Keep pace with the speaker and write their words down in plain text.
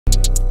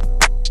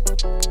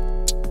Bandhunta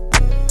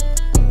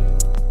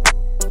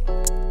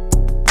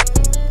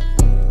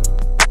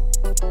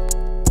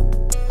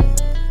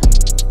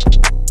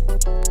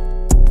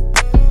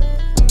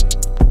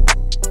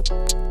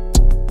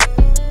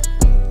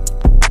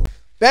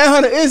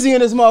Izzy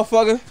in this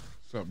motherfucker.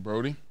 What's up,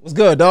 Brody? What's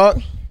good,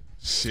 dog?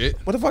 Shit.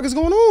 What the fuck is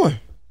going on?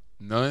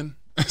 None.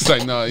 It's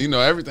like, no, you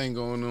know, everything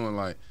going on.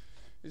 Like,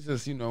 it's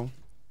just, you know,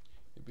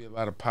 it'd be a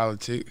lot of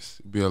politics.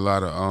 It'd be a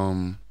lot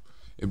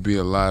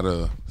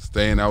of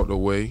staying out the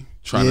way,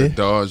 trying to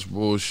dodge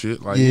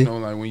bullshit. Like, you know,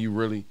 like when you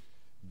really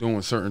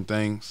doing certain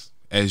things,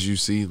 as you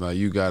see, like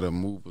you gotta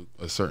move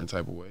a certain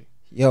type of way.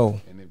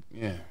 Yo. And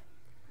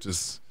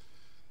just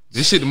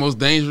this shit the most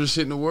dangerous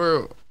shit in the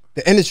world.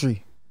 The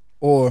industry.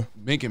 Or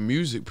making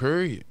music,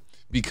 period.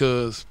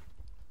 Because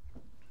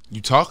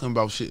you talking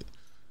about shit.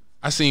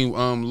 I seen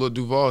Lil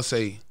Duval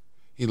say,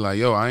 he like,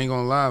 yo, I ain't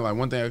gonna lie, like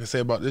one thing I can say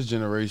about this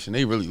generation,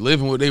 they really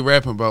living what they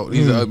rapping about.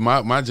 These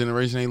my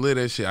generation ain't live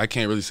that shit. I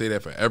can't really say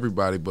that for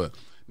everybody, but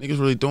niggas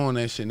really doing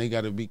that shit and they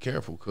gotta be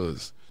careful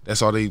because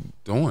that's all they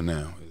doing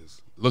now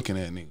is looking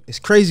at niggas. It's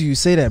crazy you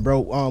say that,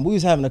 bro. We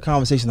was having a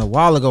conversation a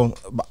while ago.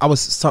 I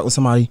was talking to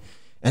somebody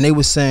and they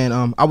was saying,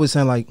 I was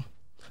saying like,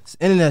 this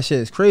internet shit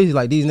is crazy.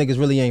 Like these niggas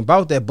really ain't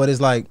about that, but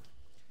it's like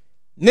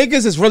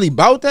niggas is really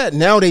about that.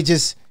 Now they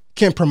just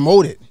can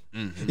promote it. You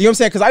know what I'm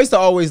saying? Because I used to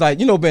always like,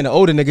 you know, being an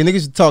older nigga, niggas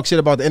used to talk shit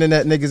about the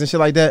internet niggas and shit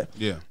like that.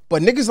 Yeah.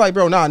 But niggas like,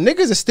 bro, nah,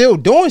 niggas are still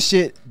doing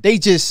shit. They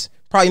just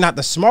probably not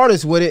the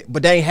smartest with it,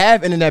 but they ain't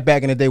have internet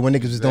back in the day when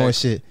niggas was doing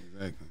shit.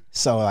 Exactly.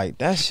 So like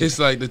that shit. It's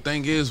like the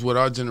thing is with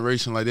our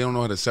generation, like they don't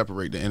know how to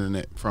separate the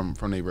internet from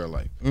their real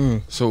life.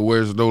 So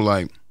whereas though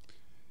like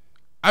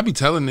I be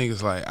telling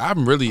niggas like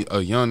I'm really a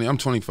young nigga, I'm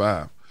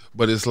 25,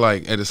 but it's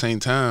like at the same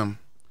time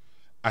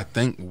I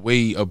think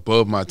way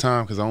above my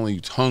time because I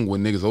only hung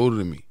with niggas older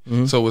than me.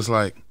 So it's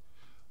like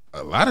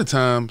a lot of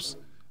times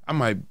I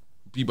might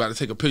be about to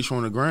take a picture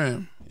on the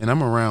gram and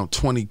I'm around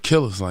 20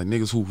 killers, like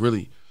niggas who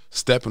really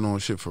stepping on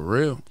shit for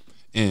real,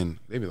 and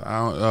they be like,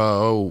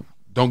 oh,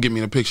 don't get me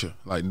in a picture,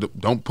 like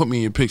don't put me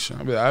in your picture.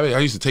 I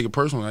used to take it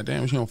personal, like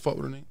damn, she don't fuck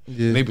with her nigga.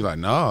 And they be like,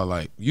 nah,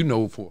 like you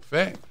know for a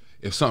fact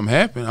if something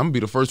happened, I'm gonna be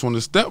the first one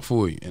to step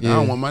for you, and I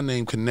don't want my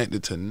name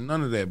connected to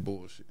none of that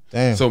bullshit.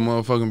 Damn. So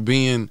motherfucking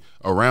being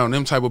around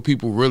them type of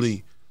people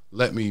really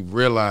let me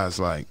realize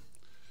like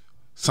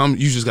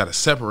you just gotta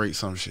separate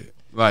some shit.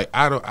 Like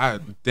I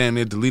damn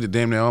near deleted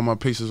damn near all my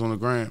pictures on the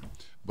gram,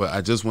 but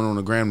I just went on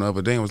the gram the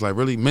other day and was like,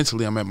 really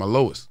mentally I'm at my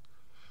lowest.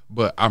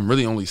 But I'm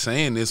really only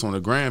saying this on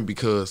the gram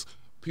because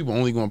people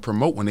only gonna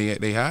promote when they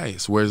at their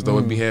highest. Whereas though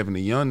it be having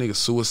the young niggas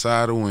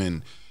suicidal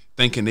and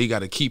thinking they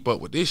gotta keep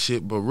up with this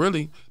shit, but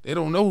really they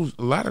don't know.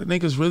 A lot of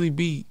niggas really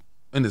be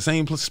in the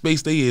same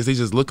space they is. They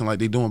just looking like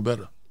they doing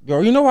better. Yo,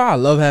 you know why I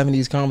love having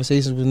these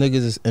conversations with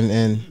niggas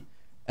and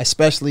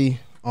especially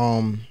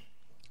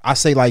I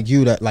say like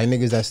you that like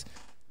niggas that's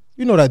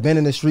you know that been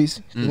in the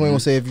streets. You ain't gonna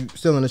say if you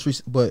still in the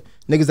streets, but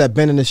niggas that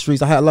been in the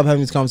streets. I love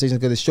having these conversations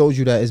because it shows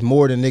you that it's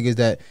more than niggas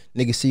that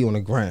niggas see on the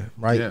gram,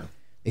 right? Yeah.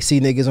 They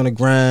see niggas on the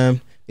gram,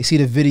 they see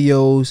the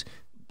videos,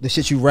 the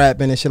shit you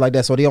rapping and shit like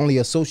that. So they only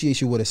associate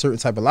you with a certain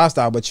type of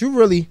lifestyle, but you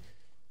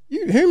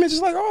human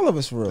just like all of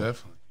us for real.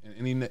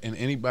 Definitely. And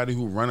anybody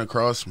who run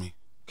across me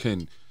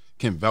can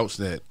vouch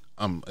that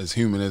I'm as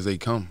human as they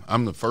come.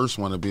 I'm the first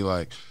one to be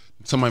like,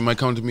 somebody might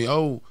come to me,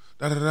 oh,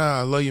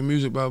 I love your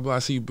music, blah, blah, I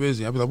see you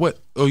busy. I'll be like, what?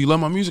 Oh, you love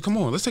my music? Come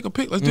on, let's take a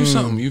pic. Let's do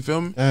something. You feel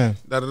me?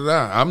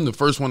 I'm the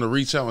first one to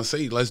reach out and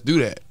say, let's do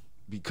that.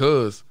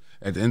 Because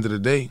at the end of the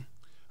day,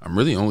 I'm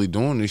really only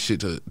doing this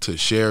shit to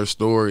share a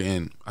story.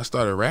 And I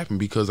started rapping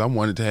because I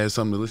wanted to have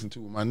something to listen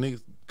to with my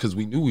niggas because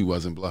we knew we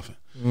wasn't bluffing.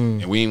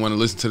 And we didn't want to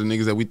listen to the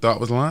niggas that we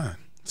thought was lying.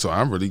 So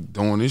I'm really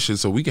doing this shit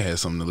so we can have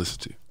something to listen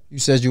to. You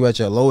said you at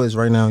your lowest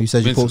right now. You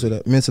said you posted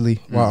that mentally.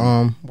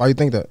 Why you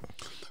think that?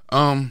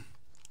 I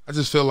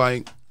just feel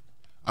like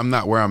I'm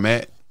not where I'm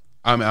at.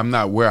 I'm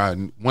not where I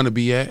want to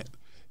be at.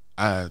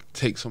 I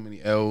take so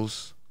many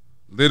L's.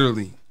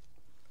 Literally,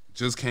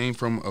 just came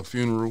from a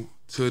funeral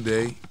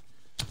today.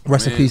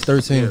 Rest in peace,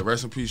 13. Yeah,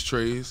 rest in peace,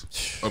 Trey's.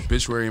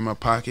 Obituary in my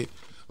pocket.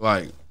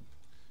 Like,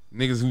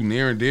 niggas who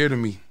near and dear to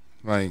me,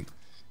 like,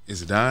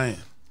 is dying.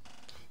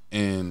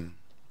 And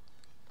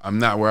I'm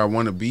not where I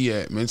want to be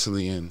at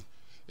mentally, and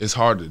it's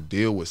hard to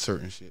deal with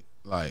certain shit.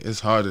 Like, it's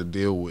hard to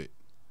deal with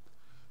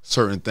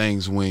certain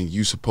things when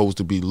you supposed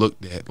to be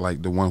looked at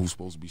like the one who's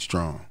supposed to be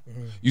strong.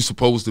 You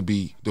supposed to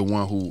be the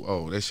one who,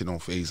 oh, that shit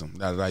don't faze them.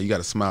 You got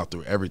to smile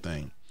through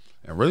everything.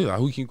 And really, like,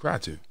 who can you cry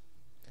to?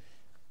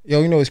 Yo,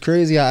 you know, it's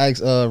crazy. I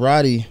asked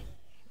Roddy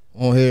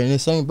on here in the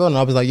same building.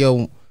 I was like,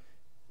 yo,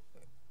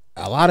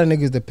 a lot of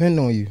niggas depend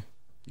on you.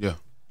 Yeah.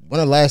 When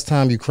the last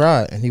time you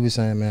cried? And he was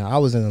saying, man, I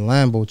was in a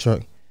Lambo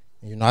truck.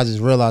 And, you know, I just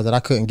realized that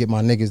I couldn't get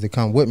my niggas to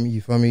come with me,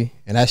 you feel me?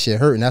 And that shit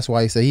hurt. And that's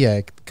why he said he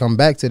had to come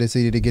back to the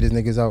city to get his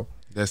niggas out.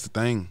 That's the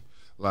thing.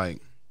 Like,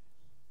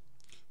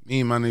 me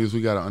and my niggas,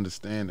 we got to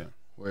understand that.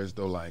 Whereas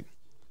though, like,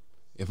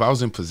 if I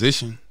was in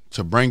position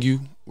to bring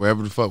you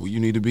wherever the fuck you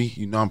need to be,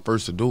 you know I'm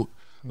first to do it.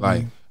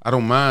 Like, I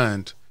don't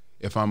mind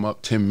if I'm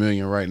up 10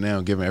 million right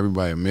now, giving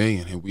everybody $1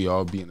 million, and we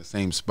all be in the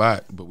same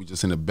spot, but we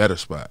just in a better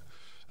spot.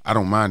 I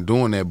don't mind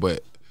doing that,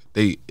 but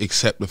they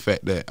accept the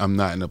fact that I'm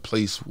not in a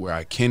place where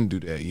I can do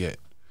that yet.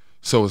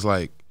 So it's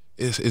like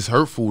it's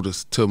hurtful to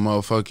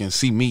motherfucking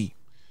see me.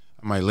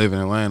 I might live in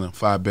Atlanta,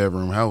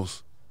 5-bedroom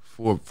house,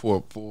 four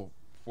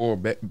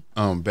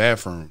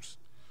bathrooms.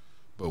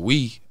 But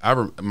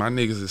my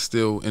niggas is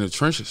still in the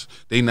trenches.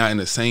 They not in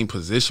the same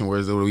position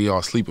whereas though we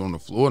all sleeping on the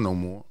floor no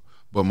more.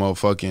 But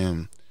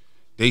motherfucking,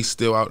 they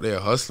still out there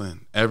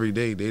hustling every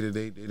day, day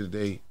to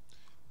day,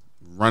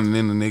 running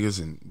into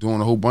niggas and doing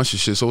a whole bunch of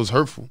shit. So it's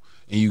hurtful.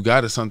 And you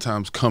gotta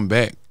sometimes come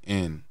back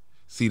and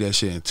see that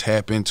shit and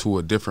tap into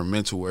a different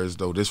mental, whereas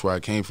though this where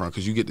I came from.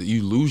 Cause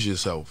you lose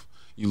yourself.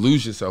 You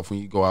lose yourself when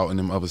you go out in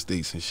them other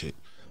states and shit.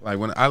 Like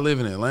when I live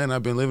in Atlanta,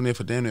 I've been living there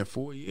for damn near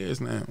 4 years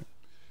now.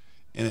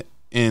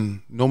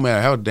 And no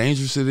matter how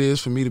dangerous it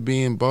is for me to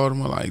be in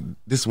Baltimore, like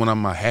this is when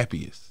I'm my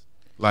happiest.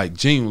 Like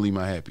genuinely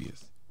my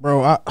happiest.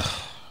 Bro,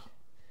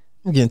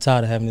 I'm getting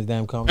tired of having this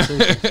damn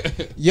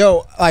conversation.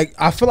 Yo, like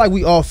I feel like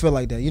we all feel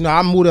like that. You know,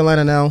 I moved to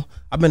Atlanta now.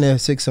 I've been there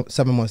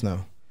 6-7 months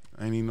now.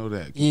 I didn't even know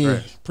that.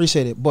 Yeah,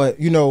 appreciate it. But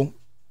you know,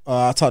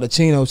 I talked to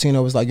Chino.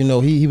 Chino was like, you know,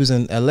 he was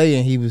in LA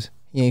and he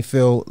ain't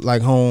feel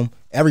like home.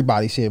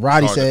 Everybody said.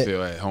 Roddy said to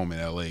feel at home in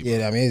LA. Yeah,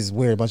 bro. I mean it's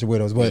weird, a bunch of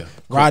weirdos. But yeah.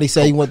 Roddy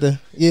said he went to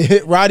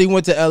Roddy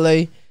went to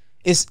LA.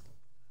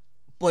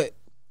 But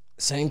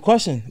same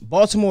question.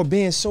 Baltimore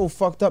being so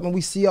fucked up and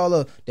we see all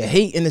the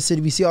hate in the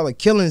city, we see all the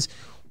killings.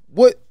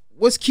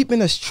 What's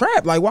keeping us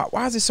trapped? Like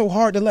why is it so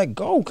hard to let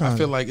go? Kinda? I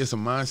feel like it's a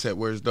mindset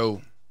where as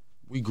though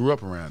we grew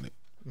up around it.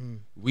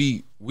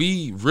 We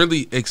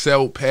really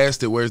excelled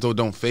past it, whereas though it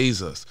don't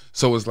phase us.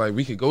 So it's like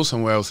we could go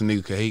somewhere else and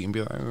niggas could hate and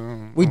be like,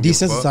 we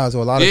desensitized to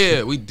a lot of shit.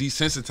 Yeah, we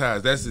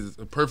desensitized. That's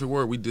a perfect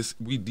word. We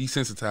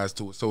desensitized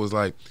to it. So it's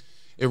like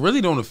it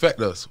really don't affect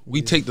us.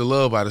 We take the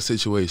love out of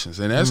situations,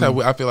 and that's how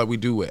I feel like we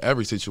do with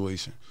every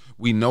situation.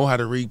 We know how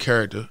to read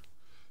character.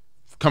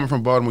 Coming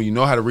from Baltimore, you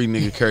know how to read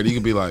nigga character. You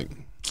can be like,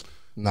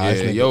 nah,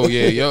 yo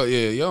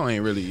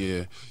ain't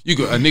really, You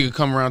could a nigga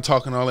come around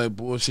talking all that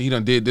bullshit. He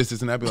done did this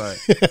and that. Be like,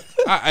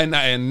 and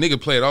nigga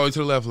play it all the way to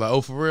the left. Like,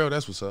 oh, for real,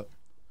 that's what's up.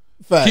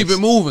 Facts. Keep it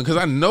moving, cause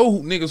I know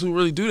niggas who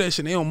really do that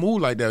shit. They don't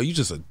move like that. You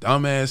just a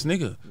dumbass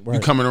nigga. Right. You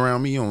coming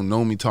around me, you don't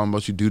know me talking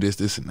about you do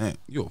this, and that.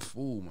 You a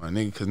fool, my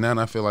nigga. Cause now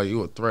I feel like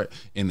you a threat,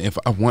 and if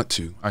I want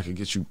to, I can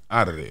get you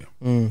out of there.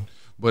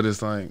 But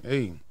it's like,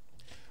 hey,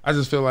 I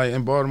just feel like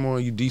in Baltimore,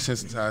 you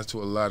desensitized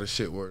to a lot of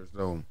shit. Where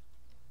though.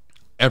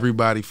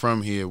 Everybody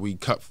from here,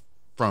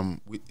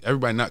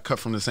 everybody not cut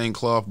from the same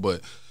cloth,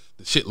 but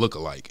the shit look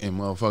alike. And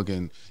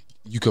motherfucking,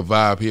 you could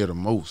vibe here the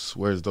most.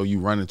 Whereas though you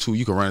can run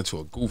into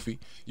a goofy,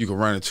 you can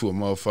run into a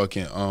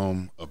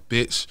motherfucking a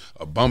bitch,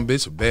 a bum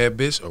bitch, a bad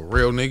bitch, a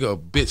real nigga, a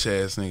bitch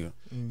ass nigga,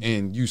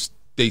 and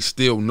they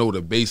still know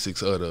the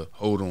basics of the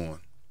hold on,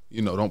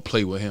 don't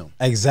play with him.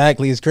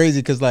 Exactly, it's crazy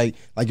because like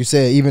you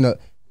said, even I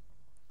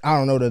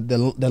don't know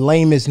the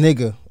lamest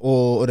nigga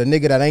or the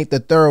nigga that ain't the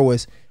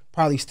thoroughest.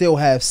 Probably still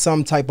have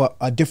some type of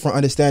a different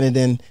understanding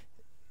than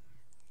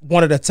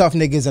one of the tough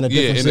niggas in a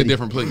different city. A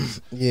different place.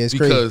 Yeah, it's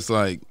crazy. Because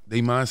like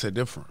they mindset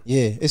different.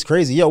 Yeah, it's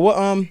crazy. Yo, what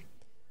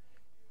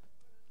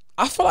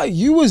I feel like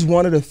you was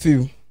one of the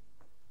few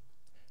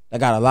that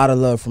got a lot of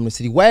love from the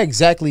city.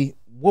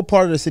 What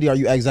part of the city are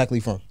you exactly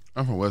from?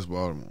 I'm from West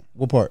Baltimore.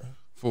 What part?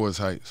 Forest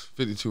Heights,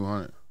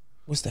 5200.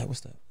 What's that?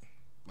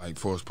 Like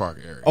Forest Park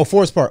area. Oh,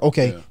 Forest Park.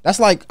 Okay. Yeah. That's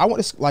like I went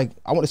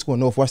to school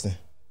in Northwestern.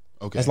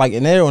 Okay. That's like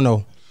in there or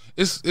no?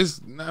 It's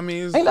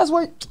ain't that's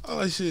what all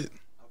that shit.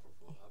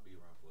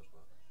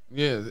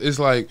 Yeah, it's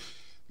like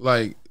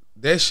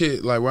that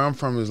shit. Like where I'm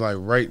from is like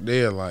right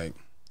there. Like,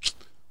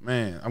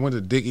 man, I went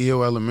to Dickey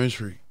Hill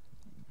Elementary.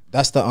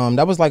 That's the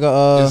that was like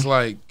a. It's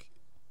like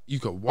you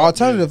could walk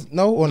alternative. There.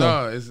 No or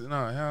no?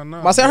 No, hell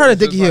no. I heard of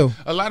Dickey Hill. Like,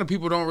 a lot of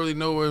people don't really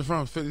know where it's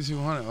from.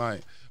 5200.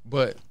 Like,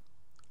 but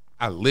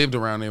I lived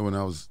around there when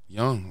I was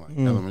young, like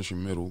elementary,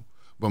 middle.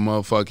 But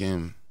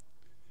motherfucking,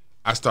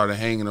 I started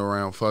hanging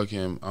around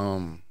fucking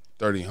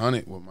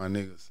 3000 with my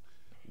niggas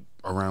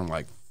around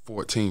like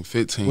 14,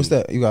 15. What's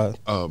that? You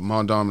got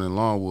Mondawmin and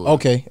Longwood.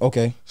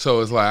 Okay.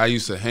 So it's like I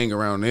used to hang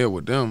around there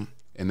with them,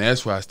 and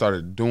that's why I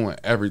started doing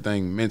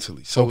everything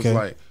mentally. So it's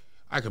like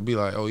I could be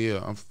like, oh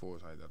yeah, I'm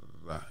Forest Heights.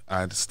 I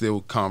had to still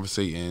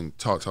conversate and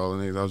talk to all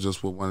the niggas. I was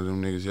just with one of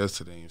them niggas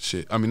yesterday and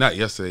shit. I mean, not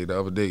yesterday, the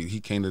other day.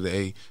 He came to the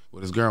A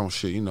with his girl and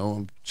shit.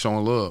 I'm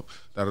showing love.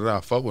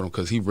 I fuck with him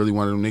because he really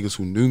one of them niggas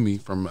who knew me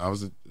from I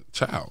was a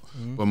child.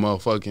 But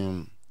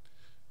motherfucking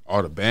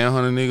all the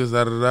Bandhunta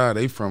niggas,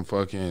 they from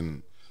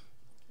fucking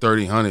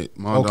 3000,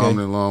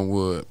 Mondawmin and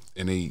Longwood,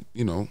 and they,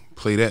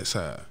 play that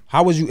side.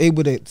 How was you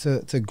able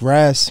to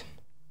grasp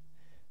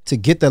to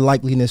get the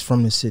likeliness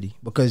from the city?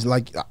 Because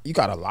like you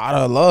got a lot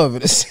of love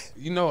in this.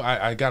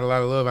 I got a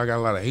lot of love. I got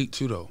a lot of hate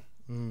too though.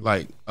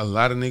 Like a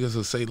lot of niggas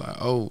will say like,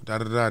 oh,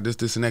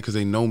 this and that, because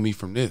they know me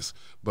from this.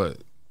 But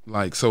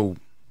like, so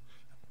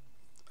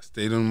I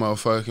stayed in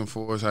motherfucking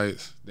Forest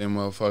Heights, then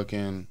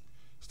motherfucking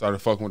started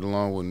fucking with the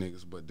Longwood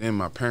niggas. But then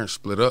my parents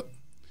split up,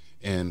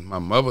 And my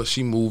mother,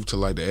 she moved to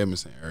like the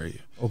Edmondson area.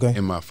 Okay.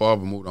 And my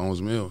father moved to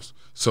Owens Mills.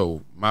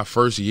 So my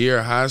first year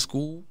of high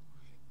school,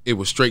 it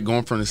was straight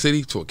going from the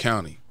city to a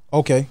county.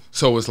 Okay.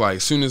 So it's like,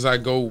 as soon as I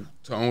go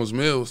to Owens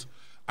Mills,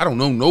 I don't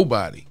know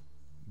nobody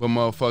but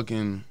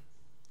motherfucking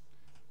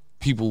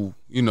people,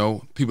 you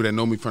know, people that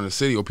know me from the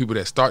city or people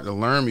that start to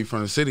learn me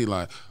from the city,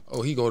 like,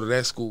 oh, he go to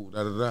that school,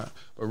 da-da-da.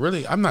 But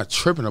really, I'm not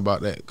tripping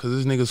about that because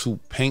there's niggas who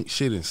paint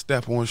shit and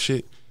step on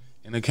shit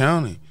in the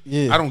county.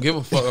 Yeah. I don't give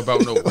a fuck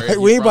about no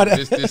we ain't about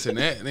this and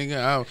that.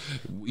 Nigga,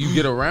 you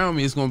get around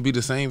me, it's going to be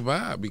the same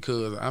vibe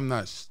because I'm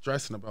not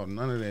stressing about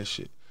none of that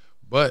shit.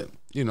 But,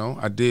 you know,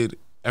 I did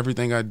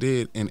everything I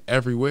did and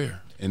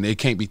everywhere, and it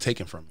can't be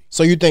taken from me.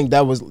 So you think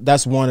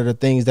that's one of the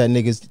things that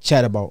niggas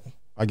chat about,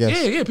 I guess?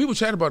 Yeah, people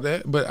chat about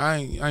that, but I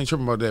ain't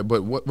tripping about that.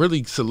 But what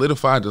really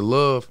solidified the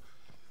love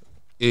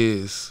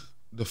is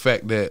the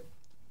fact that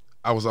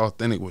I was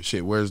authentic with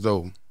shit, whereas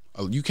though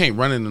you can't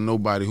run into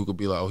nobody who could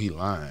be like, oh, he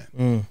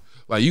lying.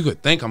 Like, you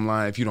could think I'm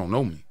lying if you don't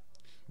know me,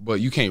 but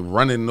you can't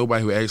run into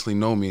nobody who actually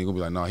know me and go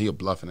be like, nah, he a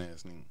bluffing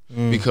ass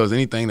nigga. Because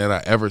anything that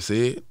I ever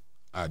said,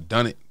 I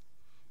done it.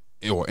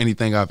 Or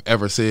anything I've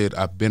ever said,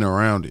 I've been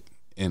around it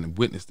and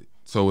witnessed it.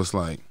 So it's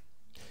like,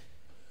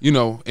 you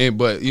know,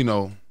 but you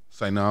know, it's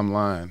like, nah, I'm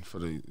lying for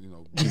the, you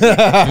know.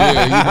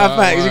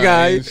 Facts,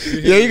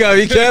 you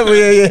gotta be careful.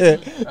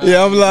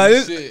 Yeah, I'm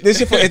lying. This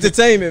shit for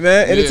entertainment,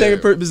 man.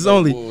 Entertainment purposes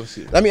only.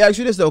 Bullshit. Let me ask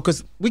you this though,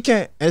 because we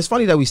can't. And it's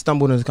funny that we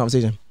stumbled into this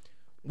conversation.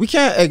 We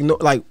can't ignore.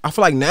 Like, I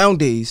feel like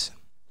nowadays,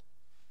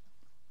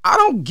 I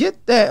don't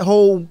get that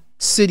whole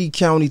city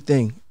county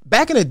thing.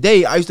 Back in the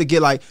day, I used to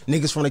get like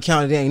niggas from the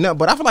county, they ain't nothing.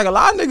 But I feel like a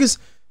lot of niggas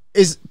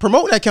is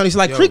promoting that county. So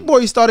like Creek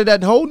Boys started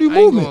that whole new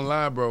movement. I ain't gonna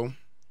lie, bro.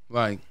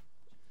 Like,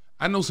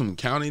 I know some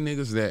county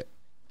niggas that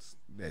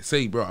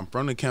say, bro, I'm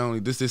from the county,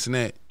 this and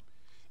that,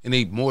 and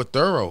they more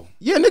thorough.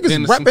 Yeah,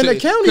 niggas repping the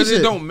county because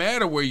it don't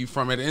matter where you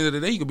from. At the end of the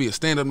day, you could be a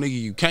stand up nigga,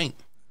 you can't.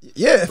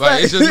 Yeah,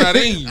 like, it's just not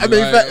in you. I mean,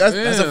 like,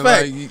 that's a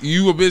fact. Like,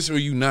 you a bitch or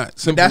you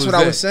not. But that's what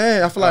I was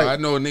saying. I feel like I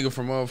know a nigga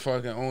from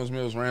motherfucking Owens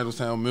Mills,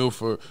 Randallstown,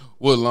 Milford,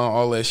 Woodlawn,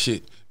 all that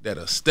shit,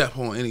 that'll step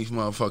on any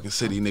motherfucking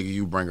city nigga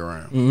you bring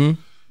around.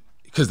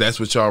 Because that's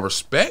what y'all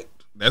respect.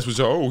 That's what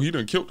y'all, oh, he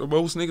done killed the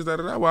most niggas out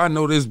of that. Well, I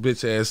know this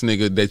bitch ass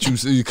nigga that you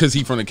see, because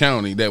he from the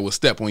county, that will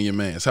step on your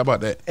mans. How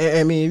about that?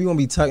 I mean, if you're going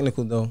to be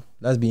technical though,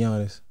 let's be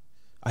honest.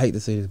 I hate to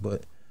say this,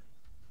 but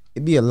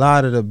it be a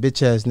lot of the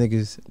bitch ass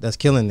niggas that's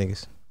killing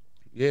niggas.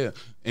 Yeah,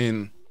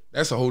 and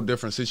that's a whole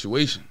different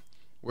situation.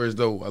 Whereas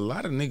though a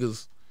lot of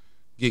niggas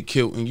get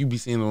killed and you be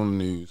seeing it on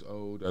the news,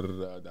 oh,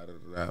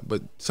 da-da-da.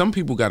 But some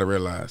people got to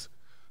realize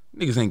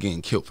niggas ain't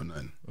getting killed for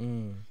nothing.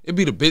 It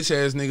be the bitch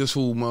ass niggas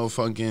who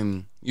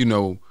motherfucking, you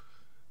know,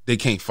 they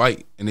can't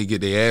fight and they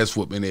get their ass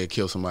whooped and they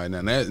kill somebody.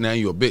 Now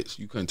you a bitch.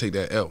 You couldn't take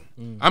that L.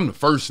 I'm the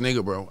first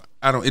nigga, bro.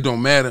 It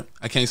don't matter.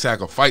 I can't say I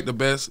could fight the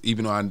best,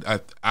 even though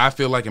I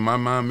feel like in my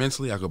mind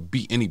mentally I could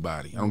beat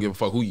anybody. I don't give a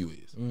fuck who you is.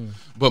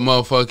 But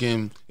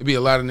motherfucking, it be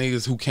a lot of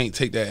niggas who can't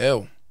take that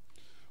L.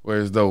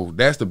 Whereas though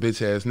that's the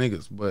bitch ass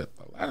niggas. But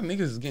a lot of niggas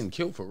is getting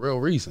killed for real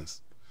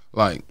reasons.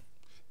 Like,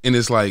 and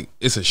it's like,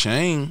 it's a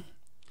shame,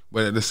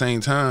 but at the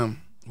same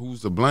time,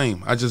 who's to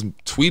blame? I just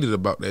tweeted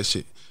about that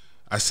shit.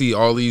 I see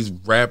all these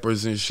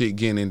rappers and shit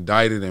getting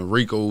indicted and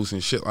RICOs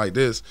and shit like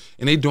this,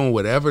 and they doing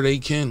whatever they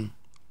can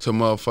to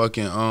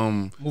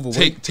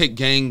motherfucking take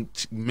gang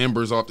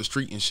members off the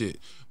street and shit.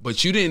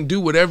 But you didn't do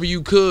whatever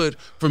you could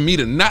for me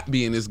to not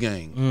be in this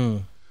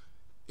gang.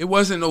 It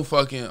wasn't no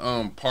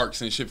fucking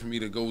parks and shit for me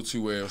to go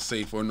to where it was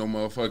safe, or no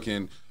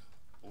motherfucking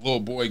little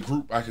boy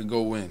group I could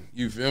go in.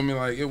 You feel me?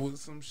 Like, it was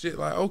some shit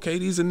like, okay,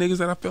 these are niggas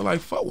that I feel like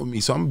fuck with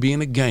me, so I'm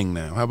being a gang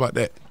now. How about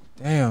that?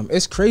 Damn,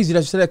 it's crazy that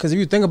you said that, because if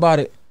you think about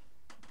it,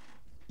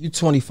 you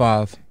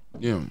 25.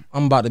 Yeah.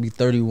 I'm about to be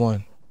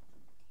 31.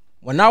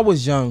 When I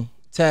was young,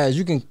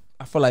 Taz,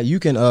 I feel like you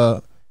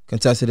can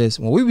contest to this.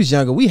 When we was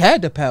younger, we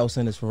had the PAL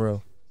centers for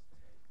real.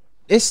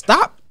 It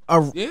stopped.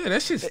 Yeah,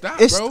 that shit stopped,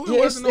 bro. It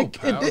wasn't no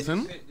PAL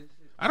center.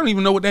 I don't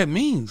even know what that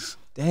means.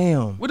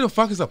 Damn. What the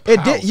fuck is a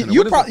PAL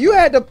center? You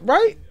had the,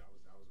 right?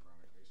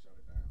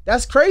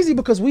 That's crazy,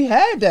 because we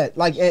had that.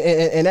 Like,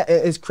 and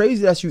it's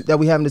crazy that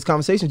we having this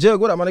conversation. Jug,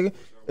 what up, my nigga?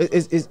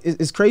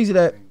 It's crazy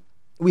that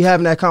we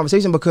having that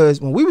conversation, because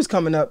when we was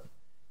coming up,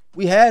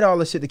 we had all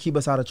the shit to keep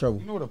us out of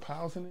trouble. You know what a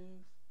PAL center is?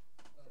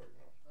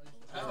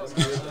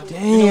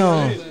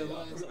 Damn.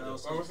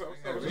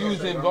 You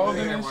was involved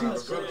in that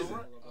shit?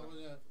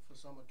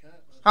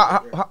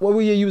 What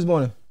year you was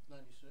born in?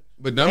 96.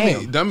 But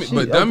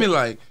dummy,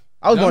 like,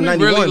 I was born in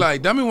 91. Really,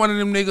 like, dummy one of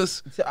them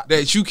niggas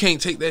that you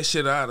can't take that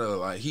shit out of.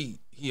 Like, he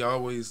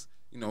always,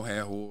 you know,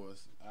 had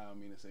whores. I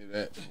don't mean to say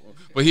that,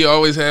 but he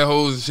always had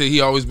hoes and shit. He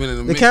always been in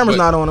the mix. The camera's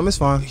not on him. It's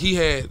fine. He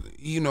had,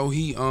 you know,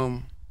 he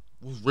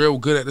was real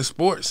good at the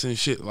sports and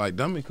shit. Like,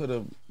 dummy could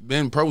have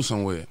been pro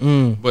somewhere.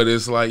 But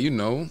it's like, you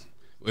know,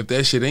 if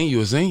that shit in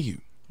you, it's in you.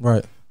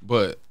 Right.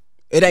 But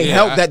it ain't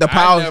help that the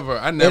PAL.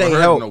 I never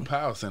heard of no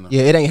PAL center.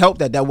 Yeah, it ain't help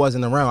that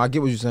wasn't around. I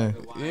get what you're saying.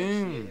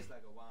 Yeah.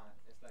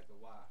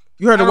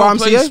 You heard of YMCA?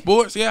 Play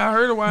sports? Yeah, I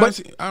heard of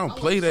YMCA. I don't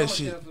play that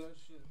shit.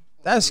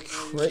 That's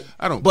crazy.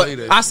 I don't but play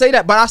that. I say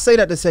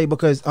that to say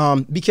because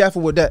be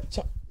careful with that.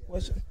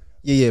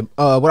 Yeah.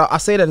 What I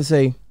say that to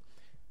say,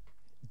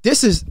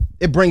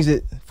 it brings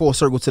it full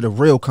circle to the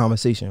real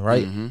conversation,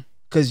 right?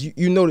 Because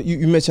you know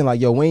you mentioned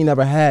like, yo, we ain't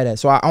never had that.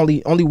 So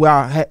the only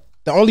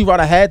route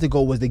I had to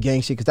go was the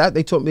gang shit because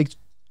they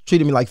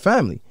treated me like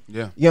family.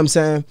 Yeah, you know what I'm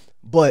saying.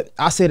 But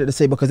I say that to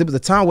say because it was a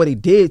time where they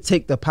did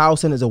take the power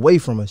centers away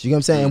from us. You know what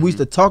I'm saying? And we used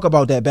to talk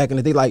about that back in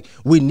the day, like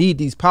we need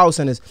these power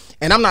centers.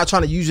 And I'm not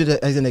trying to use it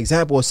as an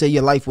example or say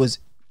your life was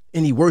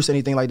any worse or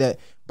anything like that.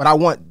 But I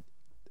want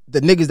the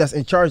niggas that's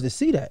in charge to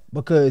see that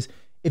because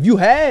if you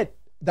had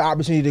the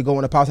opportunity to go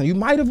in the power center, you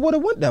might have would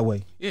have went that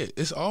way. Yeah,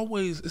 it's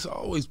always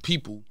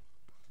people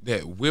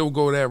that will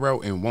go that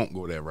route and won't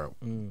go that route.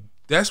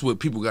 That's what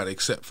people got to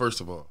accept.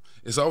 First of all,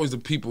 it's always the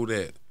people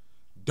that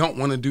don't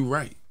want to do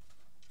right.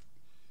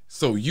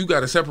 So you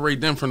got to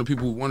separate them from the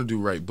people who want to do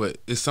right. But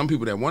it's some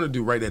people that want to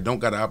do right that don't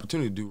got the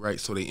opportunity to do right,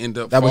 so they end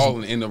up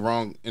falling in the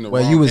wrong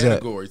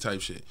category type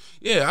shit.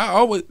 Yeah,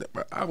 I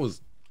was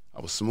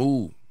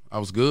smooth. I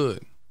was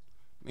good.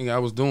 Nigga, I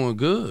was doing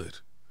good.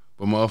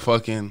 But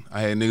motherfucking,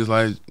 I had niggas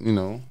like,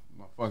 my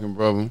fucking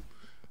brother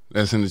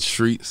that's in the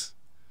streets.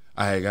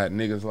 I had got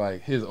niggas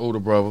like his older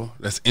brother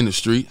that's in the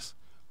streets,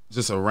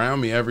 just around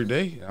me every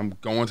day. I'm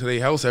going to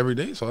their house every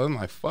day, so I'm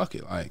like, fuck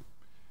it, like.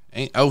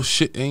 Ain't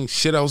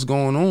shit else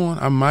going on.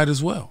 I might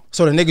as well.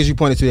 So the niggas you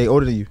pointed to, they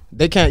older than you.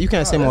 You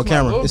can't say them on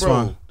camera. It's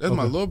fine. That's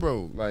my little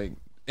bro. Like,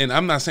 and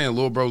I'm not saying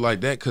little bro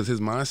like that because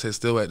his mindset's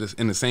still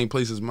in the same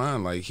place as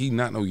mine. Like, he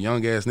not no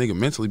young ass nigga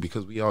mentally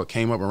because we all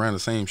came up around the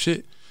same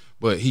shit.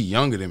 But he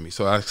younger than me,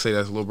 so I say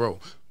that's little bro.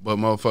 But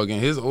motherfucking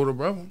his older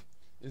brother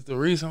is the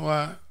reason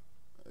why.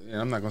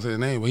 And I'm not gonna say his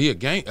name, but he a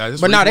gang.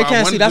 But now they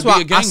can't see. That's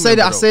why I say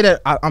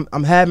that.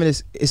 I'm having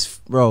this. It's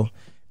bro.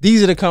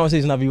 These are the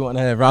conversations I be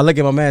wanting to have, bro. I look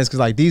at my mans because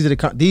like these are the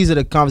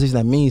conversations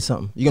that mean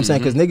something. You know what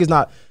I'm saying? Because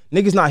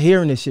niggas not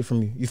hearing this shit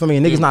from you. You feel me?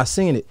 And niggas not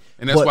seeing it.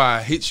 And that's why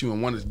I hit you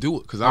and wanted to do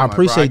it because I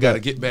appreciate that. I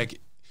gotta get back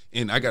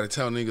and I gotta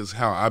tell niggas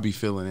how I be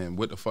feeling and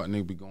what the fuck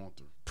nigga be going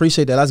through.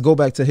 Appreciate that. Let's go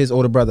back to his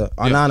older brother,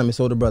 anonymous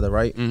older brother,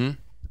 right? I'm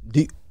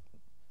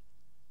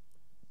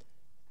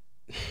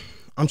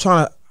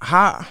trying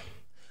to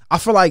I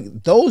feel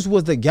like those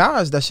was the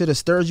guys that should have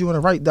stirred you in the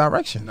right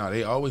direction. No,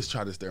 they always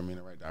try to steer me in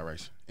the right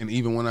direction. And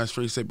even when I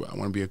straight said, bro, I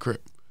want to be a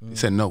Crip, they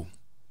said no.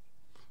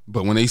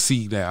 But when they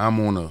see that I'm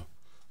on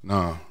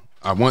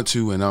I want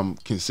to and I'm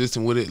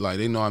consistent with it, like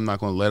they know I'm not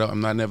going to let up.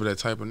 I'm not never that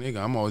type of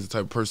nigga. I'm always the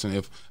type of person,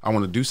 if I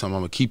want to do something,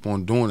 I'm going to keep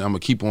on doing it. I'm going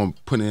to keep on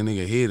putting a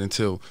nigga ahead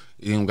until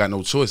he ain't got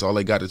no choice. All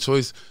they got the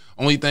choice.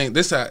 Only thing,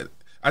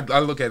 I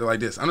look at it like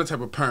this. I'm the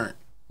type of parent,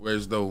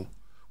 whereas though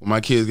when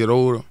my kids get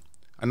older,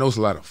 I know it's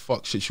a lot of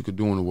fuck shit you could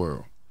do in the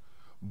world.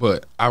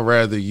 But I'd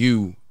rather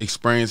you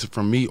experience it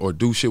from me or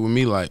do shit with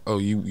me like, oh,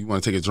 you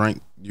want to take a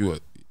drink? You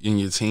in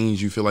your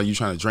teens, you feel like you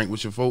trying to drink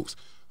with your folks?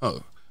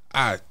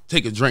 I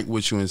take a drink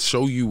with you and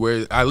show you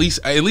where at least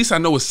I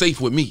know it's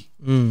safe with me.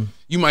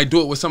 You might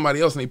do it with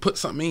somebody else and they put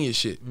something in your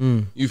shit.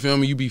 You feel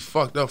me? You be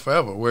fucked up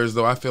forever. Whereas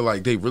though I feel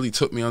like they really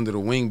took me under the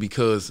wing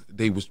because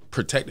they was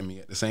protecting me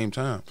at the same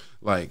time.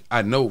 Like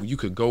I know you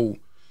could go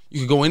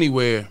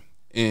anywhere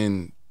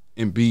and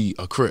be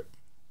a Crip,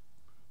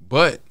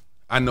 but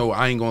I know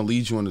I ain't gonna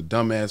lead you on a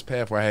dumbass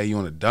path where I had you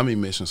on a dummy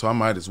mission, so I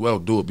might as well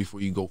do it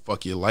before you go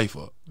fuck your life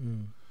up.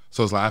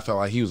 So it's like I felt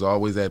like he was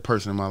always that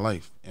person in my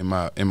life, and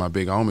my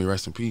big homie,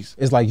 rest in peace.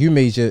 It's like you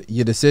made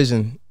your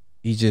decision.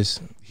 He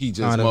just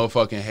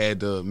motherfucking had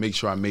to make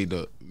sure I made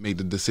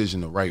the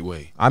decision the right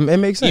way. It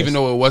makes sense, even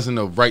though it wasn't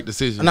the right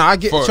decision. No,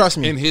 trust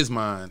me, in his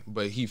mind,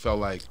 but he felt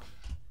like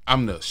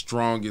I'm the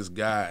strongest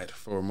guide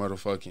for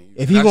motherfucking.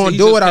 If he gonna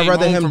do it, I'd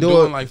rather him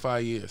do it. Like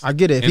 5 years, I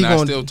get it. And I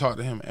still talk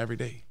to him every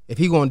day. If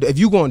you gonna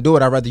do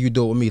it, I'd rather you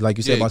do it with me, like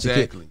you said about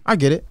exactly. your kid. I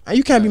get it, and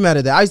you can't be mad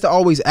at that. I used to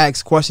always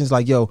ask questions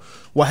like, "Yo,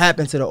 what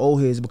happened to the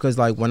old heads?" Because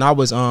like when I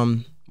was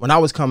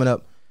coming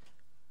up,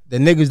 the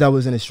niggas that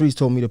was in the streets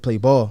told me to play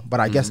ball, but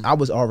I guess I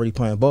was already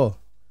playing ball.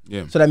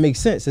 Yeah. So that makes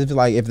sense. It's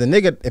like if a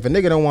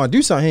nigga don't want to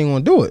do something, he ain't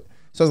gonna do it.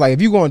 So it's like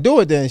if you gonna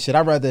do it, then shit,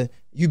 I'd rather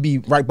you be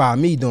right by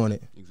me doing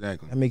it.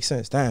 Exactly. That makes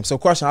sense. Damn. So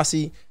question, I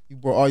see you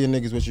brought all your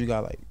niggas with you. You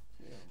got like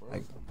a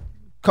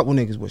couple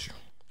niggas with you.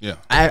 Yeah.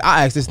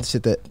 I asked this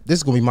shit this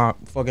is gonna be my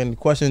fucking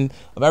question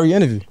of every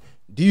interview.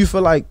 Do you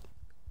feel like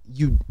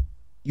you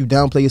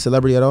downplay your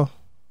celebrity at all?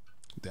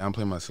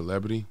 Downplay my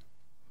celebrity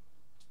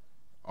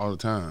all the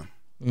time.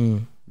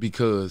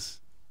 Because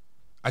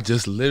I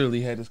just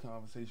literally had this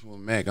conversation with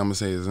Mac. I'm gonna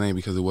say his name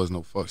because it was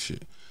no fuck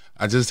shit.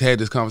 I just had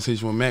this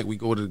conversation with Mac. We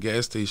go to the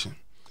gas station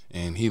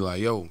and he like,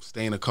 yo,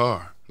 stay in the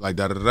car. Like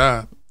da da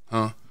da,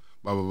 huh?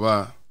 Blah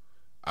blah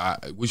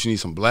blah. Wish you need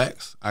some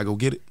blacks. I go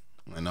get it.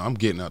 I know I'm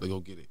getting out to go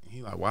get it. And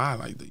he like, why?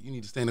 Like you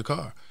need to stay in the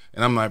car.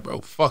 And I'm like,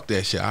 bro, fuck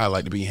that shit. I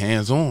like to be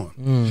hands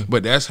on.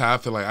 But that's how I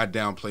feel like I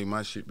downplay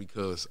my shit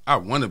because I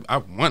want.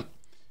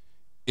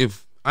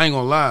 If I ain't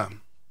gonna lie,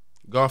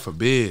 God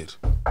forbid,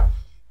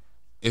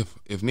 if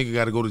nigga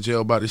got to go to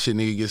jail about this shit,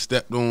 nigga get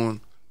stepped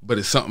on. But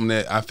it's something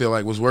that I feel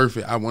like was worth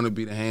it. I want to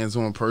be the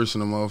hands-on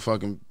person to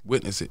motherfucking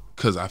witness it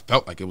because I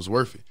felt like it was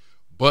worth it.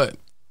 But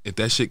if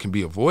that shit can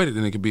be avoided,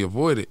 then it can be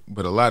avoided.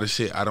 But a lot of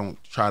shit I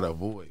don't try to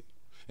avoid.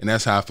 And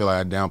that's how I feel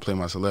like I downplay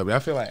my celebrity. I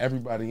feel like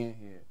everybody in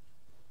here,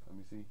 let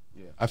me see.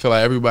 Yeah. I feel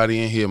like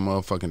everybody in here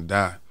motherfucking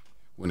die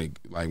when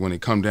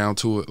it come down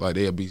to it, like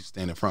they'll be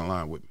standing front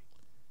line with me.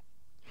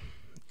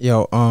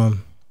 Yo,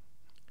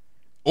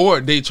 or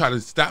they try to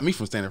stop me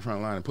from standing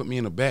front line and put me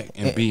in the back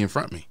and be in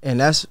front of me.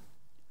 And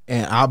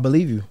I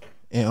believe you.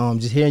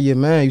 And just hearing your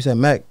man, you said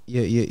Mac,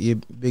 your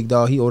big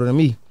dog, he older than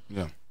me.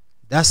 Yeah.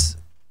 That's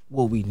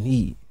what we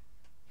need.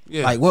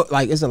 Yeah.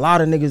 Like it's a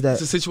lot of niggas that.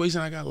 It's a situation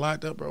I got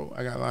locked up, bro.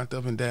 I got locked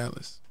up in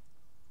Dallas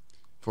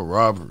for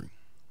robbery.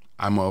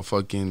 I'm not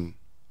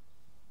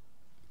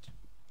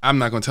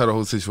gonna tell the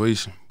whole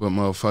situation, but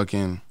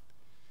motherfucking,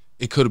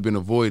 it could have been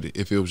avoided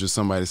if it was just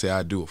somebody to say,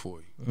 I'd do it for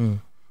you.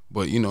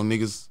 But you know,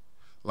 niggas,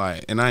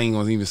 like, and I ain't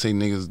gonna even say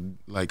niggas,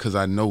 like, cause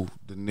I know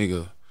the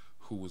nigga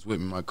who was with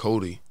me, my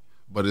Cody,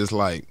 but it's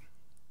like,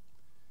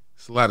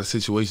 it's a lot of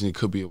situations that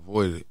could be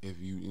avoided if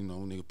you know,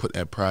 nigga put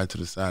that pride to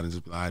the side and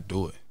just be like, I'd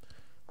do it.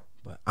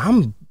 But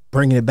I'm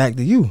bringing it back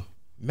to you,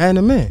 man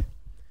to man.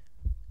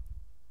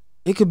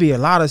 It could be a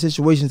lot of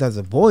situations that's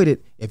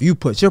avoided if you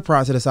put your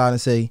pride to the side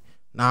and say,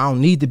 nah, I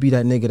don't need to be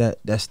that nigga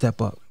that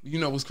step up. You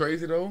know what's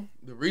crazy though?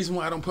 The reason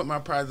why I don't put my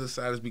pride to the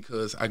side is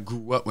because I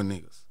grew up with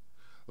niggas.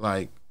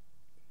 Like,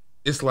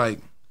 it's like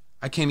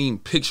I can't even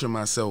picture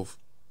myself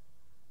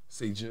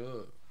say,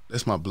 Jug,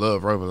 that's my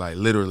blood brother. Like,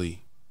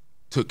 literally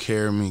took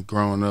care of me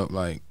growing up.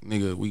 Like,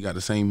 nigga, we got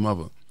the same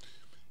mother.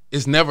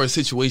 It's never a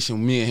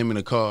situation me and him in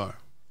the car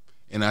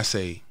and I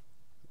say,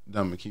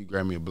 Dominic, can you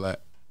grab me a black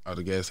out of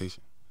the gas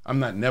station? I'm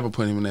not never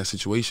putting him in that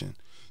situation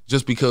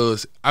just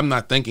because I'm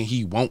not thinking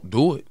he won't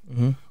do it.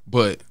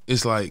 But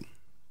it's like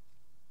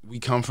we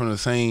come from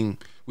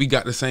we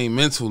got the same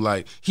mental.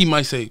 Like, he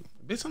might say,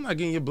 bitch, I'm not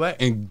getting your black,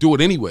 and do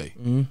it anyway.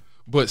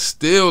 But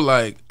still,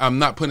 like, I'm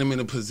not putting him in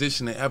a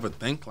position to ever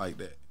think like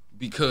that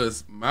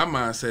because my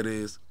mindset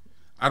is,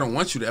 I don't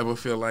want you to ever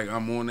feel like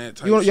I'm on that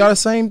type shit. Y'all the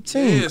same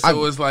team. Yeah,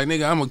 so it's like,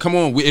 nigga, I'm gonna come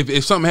on.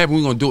 If something happen,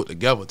 we gonna do it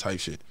together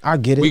type shit. I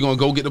get it. We gonna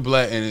go get the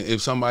black, and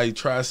if somebody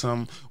tries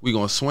something, we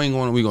gonna swing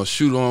on it, we gonna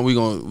shoot on it, we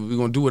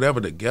gonna do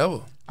whatever together.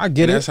 I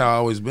get it. That's how I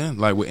always been,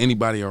 like, with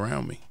anybody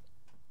around me.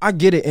 I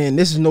get it, and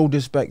this is no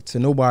disrespect to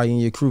nobody in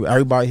your crew.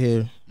 Everybody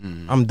here,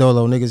 I'm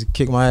dolo. Niggas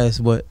kick my ass,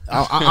 but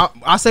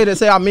I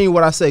say I mean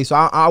what I say. So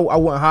I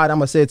wouldn't hide. I'm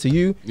gonna say it to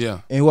you.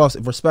 Yeah. And who else?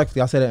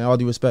 Respectfully, I say that in all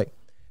due respect.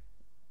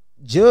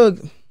 Jug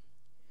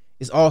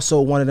is also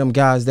one of them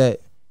guys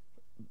that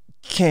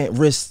can't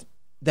risk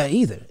that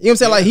either. You know what I'm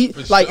saying? Like, he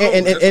like sure.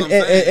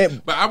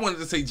 and but I wanted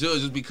to say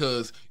Judge just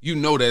because you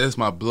know that it's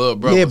my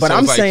blood brother. Yeah, but so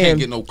I'm it's saying, like, can't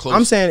get no closer.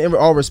 I'm saying in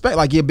all respect,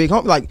 like, you're big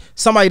homie, like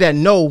somebody that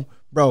know,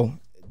 bro,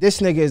 this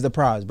nigga is the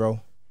prize,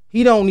 bro.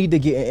 He don't need to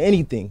get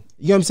anything.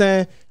 You know what I'm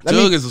saying?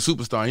 Jug is a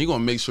superstar, and he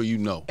gonna make sure you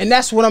know. And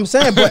that's what I'm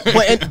saying. But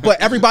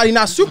everybody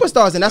not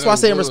superstars, and that's why I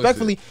say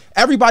respectfully,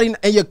 everybody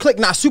in your clique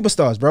not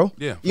superstars, bro.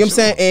 Yeah, you know what I'm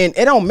saying?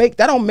 And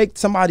that don't make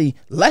somebody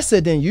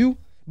lesser than you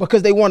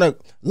because they want to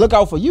look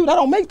out for you. That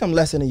don't make them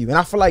lesser than you. And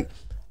I feel like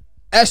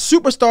as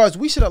superstars,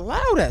 we should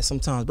allow that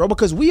sometimes, bro.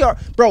 Because we are,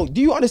 bro.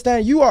 Do you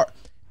understand? You are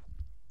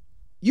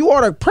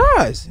the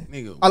prize.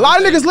 Nigga, a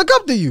lot of niggas look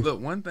up to you. Look,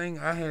 one thing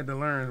I had to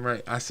learn,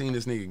 right? I seen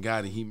this nigga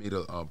Gotti, he made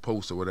a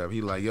post or whatever.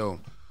 He like, yo,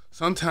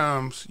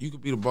 sometimes you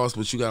could be the boss,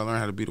 but you gotta learn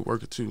how to be the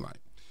worker too. Like,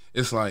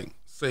 it's like,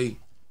 say,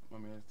 my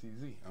man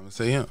TZ, I'm gonna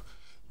say him.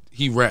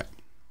 He rap.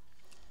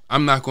 I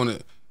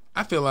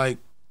feel like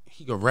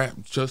he could rap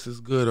just as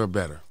good or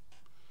better.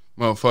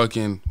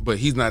 Motherfucking, but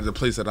he's not at the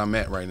place that I'm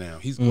at right now.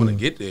 He's gonna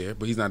get there,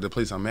 but he's not at the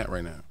place I'm at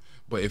right now.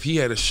 But if he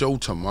had a show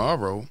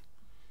tomorrow,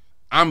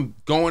 I'm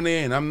going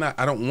there and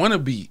I don't want to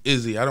be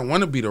Izzy. I don't want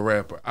to be the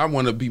rapper. I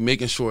want to be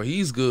making sure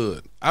he's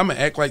good. I'm going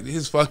to act like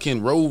his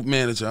fucking road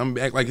manager. I'm going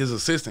to act like his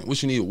assistant.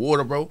 What you need,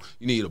 water, bro?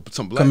 You need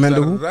some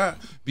black,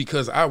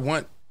 because I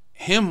want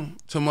him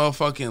to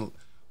motherfucking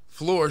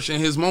flourish in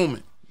his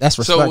moment. That's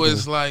respectable. So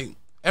it's like,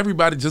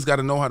 everybody just got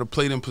to know how to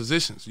play them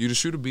positions. You the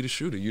shooter, be the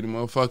shooter. You the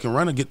motherfucking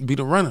runner, be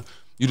the runner.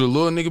 You the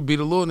little nigga, be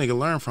the little nigga,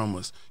 learn from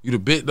us. You the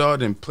big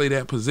dog, then play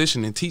that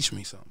position and teach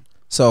me something.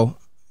 So,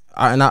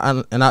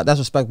 that's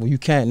respectful. You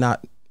can't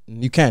knock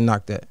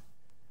that,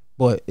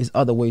 but it's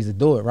other ways to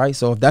do it, right?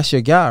 So if that's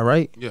your guy,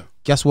 right? Yeah.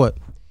 Guess what?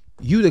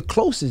 You the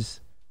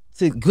closest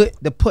to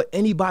put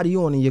anybody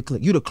on in your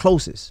clique. You the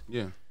closest.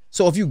 Yeah.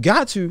 So if you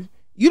got to,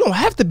 you don't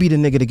have to be the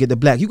nigga to get the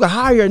black. You can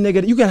hire a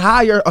nigga. You can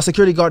hire a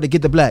security guard to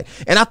get the black.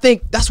 And I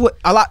think that's what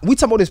we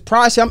talk about this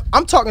pride shit.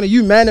 I'm talking to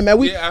you, man. And man,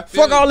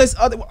 fuck all this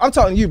other. I'm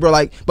talking to you, bro.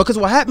 Like, because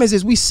what happens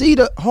is we see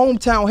the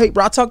hometown hate,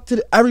 bro. I talk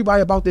to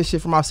everybody about this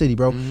shit from our city,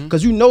 bro.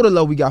 Because you know the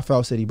love we got for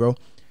our city, bro.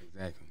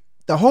 Exactly.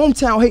 The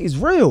hometown hate is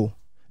real.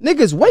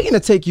 Niggas waiting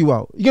to take you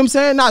out. You know what I'm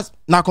saying?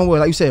 Not on wood,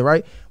 like you said,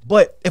 right?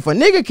 But if a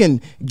nigga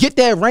can get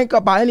that rank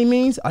up by any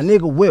means, a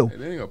nigga will. Hey,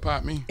 they ain't gonna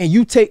pop me. And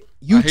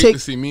I hate to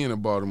see me in a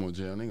Baltimore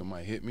jail. Nigga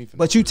might hit me.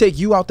 But you take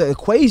you out the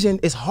equation,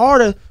 it's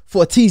harder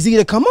for a TZ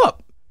to come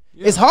up.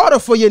 Yeah. It's harder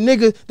for your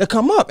nigga to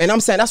come up. And I'm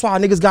saying that's why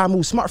niggas gotta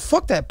move smart.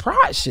 Fuck that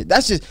pride shit.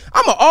 That's just,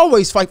 I'ma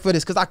always fight for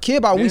this because I care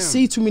about we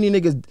see too many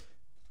niggas,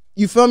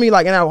 you feel me,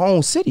 like in our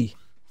own city.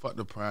 fuck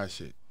the pride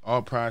shit.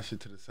 All pride shit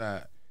to the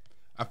side.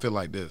 I feel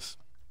like this.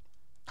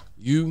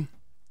 You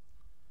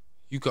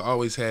could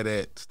always have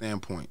that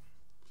standpoint,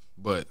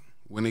 but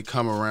when it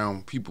come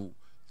around people,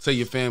 say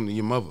your family,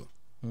 your mother.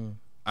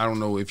 I don't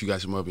know if you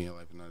got your mother in your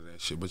life or none of that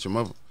shit, but your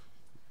mother,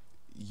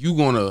 you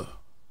gonna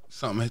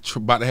something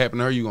about to happen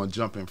to her, you gonna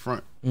jump in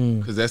front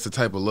because that's the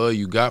type of love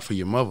you got for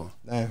your mother.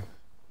 Damn.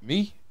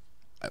 Me,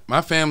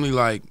 my family,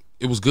 like,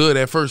 it was good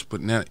at first,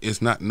 but now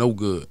it's not no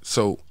good.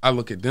 So I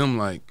look at them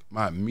like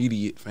my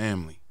immediate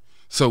family.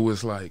 So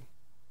it's like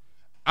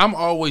I'm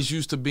always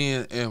used to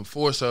being an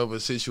enforcer of a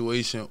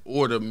situation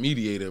or the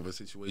mediator of a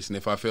situation.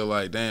 If I feel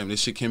like, damn, this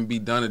shit can be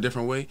done a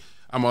different way,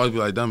 I'm always be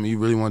like, dummy, you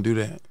really want to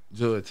do that?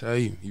 Judge, tell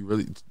you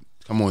really,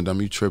 come on,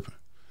 dummy, you tripping,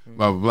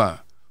 blah, blah, blah.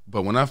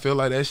 But when I feel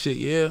like that shit,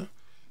 yeah,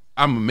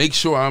 I'm going to make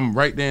sure I'm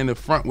right there in the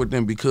front with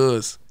them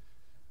because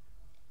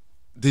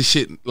this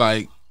shit,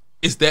 like,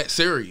 it's that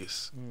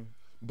serious.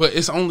 But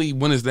it's only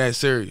when it's that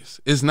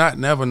serious. It's not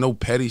never no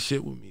petty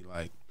shit with me.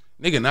 Like,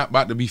 nigga not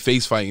about to be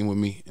face fighting with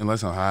me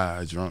unless I'm high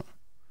or drunk.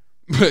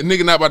 But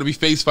nigga not about to be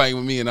face fighting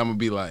with me and I'm going to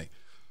be like,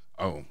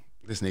 oh,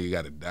 this nigga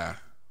got to die.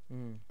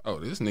 Oh,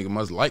 this nigga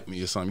must like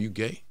me or something. You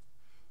gay?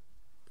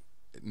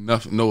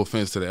 No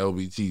offense to the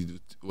LGBT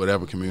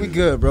whatever community. We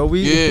good, bro.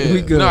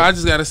 We good. No, I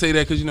just got to say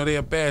that because, you know, they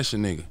a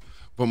bashing nigga.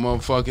 But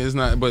motherfucker, it's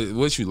not, but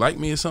what, you like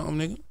me or something,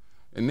 nigga?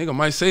 And nigga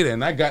might say that,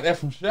 and I got that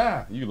from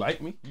Shy. You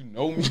like me? You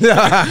know me?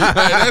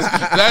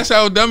 that's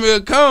how dummy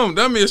will come.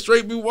 Dummy will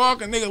straight be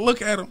walking. Nigga,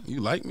 look at him.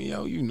 You like me,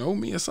 yo? You know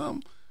me or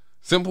something?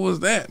 Simple as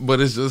that. But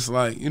it's just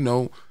like, you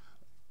know,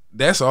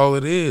 that's all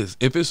it is.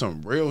 If it's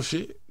some real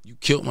shit, you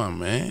killed my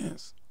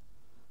mans.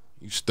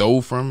 You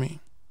stole from me.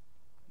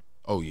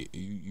 Oh, yeah,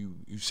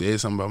 you said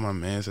something about my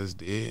mans that's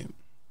dead.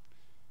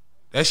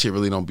 That shit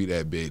really don't be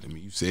that big to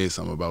me. You said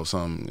something about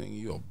something, nigga,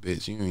 you a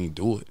bitch. You ain't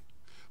do it.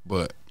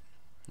 But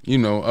you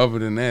know, other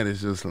than that,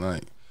 it's just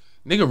like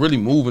nigga really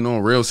moving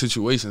on real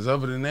situations.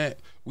 Other than that,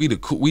 we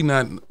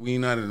not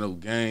in no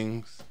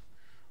gangs.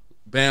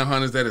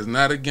 Bandhunters, that is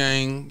not a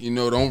gang. You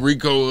know, don't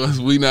Rico us.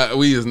 We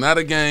is not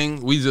a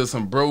gang. We just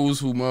some bros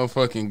who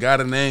motherfucking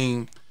got a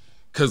name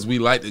because we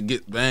like to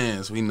get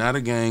bands. We not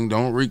a gang.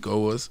 Don't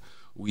Rico us.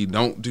 We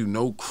don't do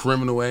no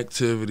criminal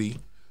activity.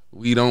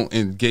 We don't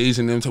engage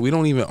in them. So we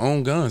don't even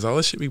own guns. All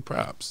that shit be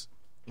props.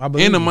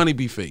 And the money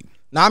be fake.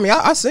 Nah, I mean,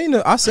 I seen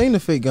the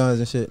fake guns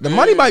and shit. The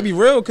money might be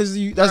real because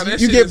you get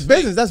business.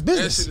 Fake. That's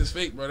business. That shit is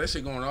fake, bro. That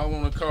shit going all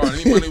on the card.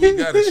 Any money we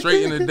got is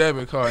straight in the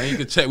debit card. And you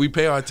can check. We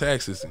pay our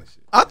taxes and shit.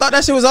 I thought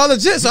that shit was all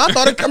legit, so I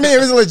thought it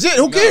was legit.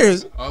 Who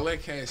cares? All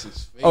that cash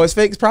is fake. Oh, it's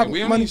fake. It's prop we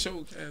don't money. even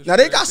show cash. Now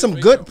they got some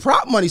good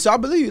prop money, so I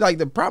believe like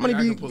the prop money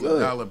I be can pull good.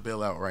 a dollar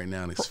bill out right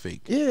now and it's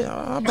fake. Yeah,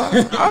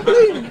 I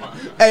believe you.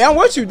 Hey, I'm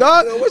with you,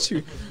 dog. I'm with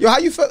you. Yo, how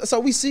you feel? So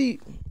we see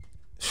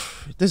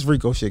this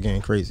Rico shit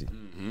getting crazy.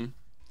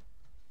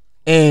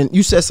 And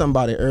you said something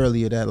about it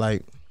earlier that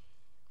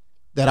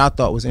I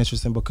thought was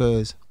interesting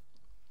because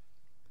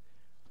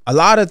a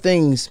lot of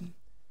things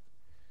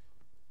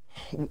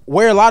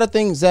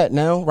at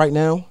now, right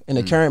now, in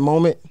the current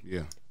moment,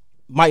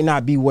 might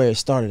not be where it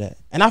started at.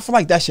 And I feel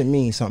like that should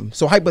mean something.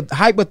 So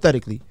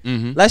hypothetically,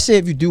 let's say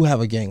if you do have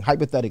a gang,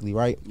 hypothetically,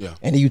 right? Yeah.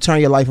 And then you turn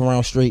your life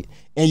around straight,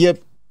 and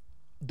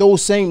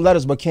those same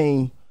letters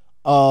became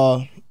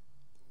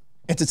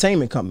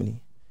entertainment company.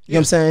 You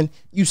know what I'm saying?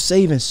 You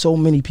saving so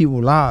many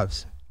people's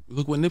lives.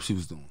 Look what Nipsey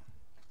was doing.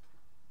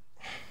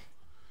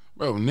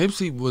 Bro,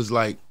 Nipsey was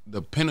like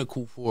the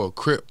pinnacle for a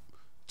Crip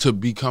to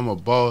become a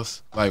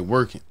boss, like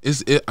working.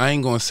 I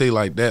ain't gonna say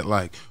like that,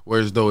 like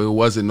whereas though it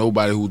wasn't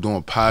nobody who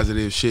doing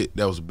positive shit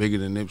that was bigger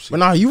than Nipsey. But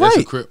nah, you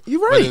right.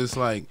 You right. But it's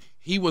like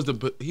he was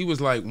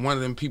like one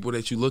of them people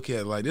that you look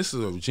at like this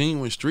is a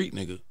genuine street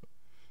nigga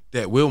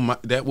that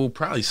will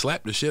probably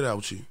slap the shit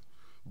out you,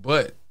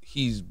 but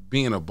he's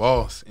being a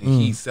boss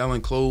and he's selling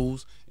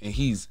clothes and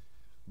he's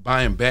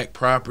buying back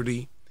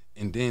property,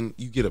 and then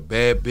you get a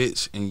bad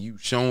bitch and you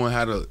showing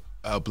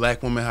a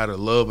black woman how to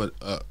love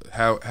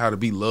how to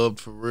be loved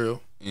for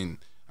real. And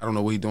I don't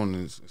know what he doing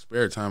in his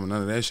spare time and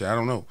none of that shit. I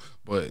don't know,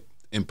 but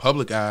in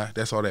public eye,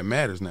 that's all that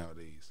matters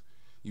nowadays.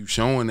 You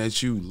showing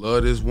that you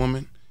love this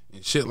woman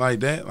and shit like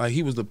that. Like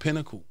he was the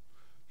pinnacle.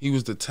 He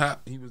was the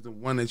top. He was the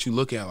one that you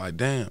look at like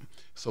damn.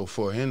 So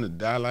for him to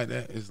die like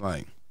that, it's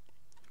like.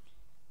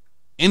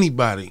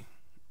 Anybody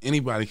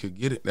could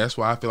get it. That's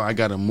why I feel like I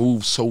got to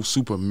move so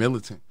super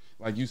militant.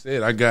 Like you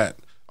said, I got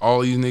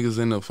all these niggas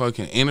in the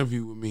fucking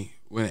interview with me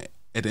when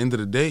at the end of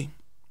the day,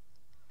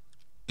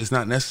 it's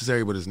not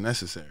necessary, but it's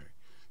necessary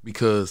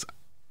because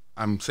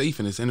I'm safe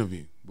in this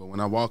interview. But when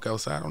I walk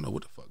outside, I don't know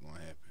what the fuck gonna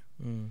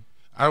happen.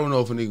 I don't know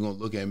if a nigga gonna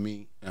look at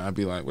me and I'd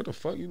be like, what the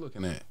fuck you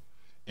looking at?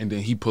 And then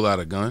he pull out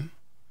a gun.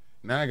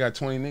 Now I got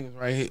 20 niggas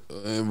right here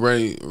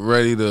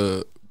ready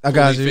to... I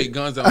got you. Fake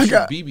guns. I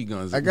got BB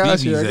guns. I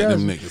got you.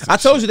 Them niggas. I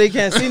told you they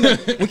can't see.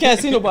 We can't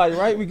see nobody,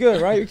 right? We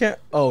good, right? We can't.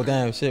 Oh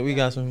damn, shit. We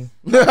got some.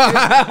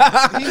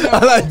 I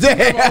like damn.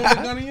 You never owned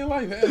a gun in your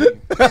life, have you?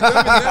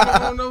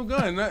 Never owned no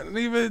gun. Not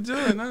even a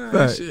judge. None of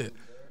that shit.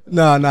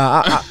 Nah.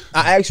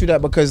 I asked you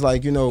that because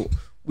like you know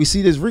we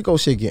see this Rico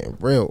shit getting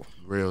real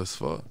as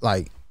fuck.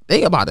 Like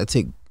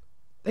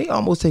they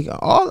almost take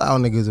all our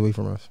niggas away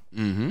from us.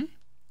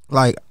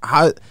 Like,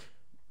 how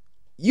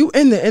you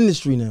in the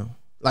industry now?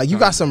 Like, you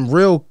got some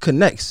real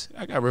connects.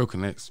 I got real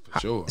connects for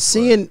sure.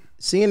 Seeing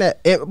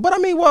that, but I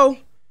mean, well,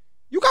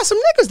 you got some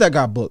niggas that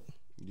got booked.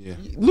 Yeah,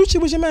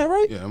 Lucci was your man,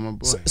 right? Yeah, I'm my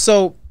boy.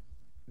 So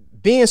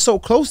being so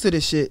close to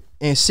this shit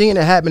and seeing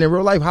it happen in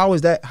real life, how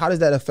does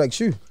that affect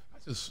you?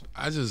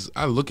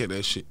 I look at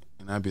that shit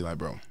and I be like,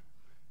 bro,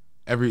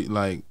 a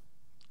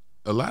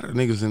lot of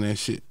niggas in that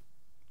shit,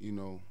 you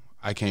know,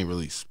 I can't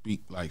really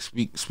speak, but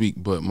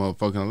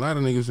motherfucking a lot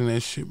of niggas in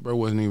that shit, bro,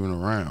 wasn't even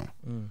around.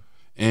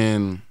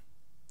 And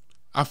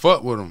I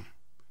fucked with them.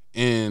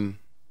 And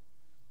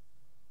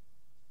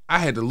I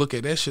had to look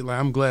at that shit like,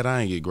 I'm glad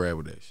I ain't get grabbed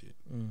with that shit.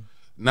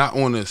 Not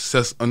on a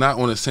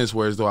sense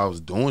where as though I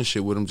was doing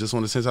shit with them, just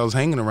on the sense I was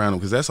hanging around them,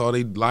 because that's all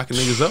they locking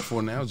niggas up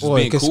for now. Just Boy,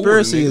 being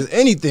conspiracy cool is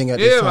anything at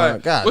this time.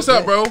 Like, God, what's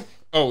up, bro?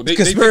 Oh, they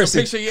take a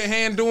picture of your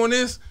hand doing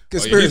this?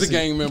 Conspiracy. Oh, yeah, he's a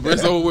gang member.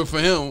 It's over with for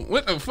him.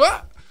 What the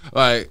fuck?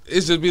 Like,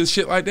 it's just be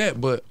shit like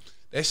that. But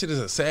that shit is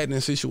a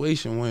saddening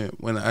situation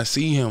when I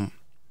see him.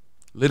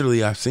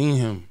 Literally, I've seen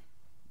him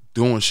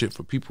doing shit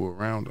for people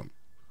around him.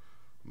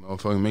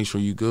 Motherfucking make sure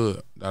you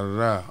good. Da da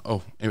da.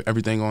 Oh,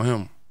 everything on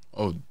him.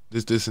 Oh,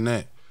 this and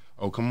that.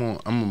 Oh, come on.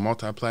 I'm a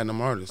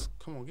multi-platinum artist.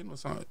 Come on, get on a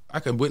song. I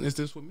can witness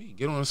this with me.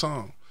 Get on a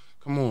song.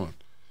 Come on.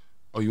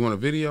 Oh, you want a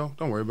video?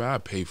 Don't worry about it. I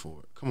pay for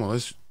it. Come on,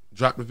 let's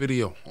drop the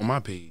video on my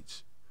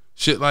page.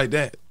 Shit like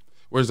that.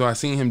 Whereas though I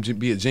seen him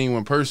be a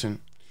genuine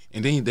person,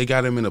 and then they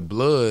got him in a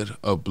blood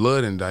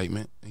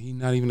indictment, and he's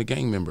not even a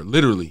gang member.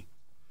 Literally.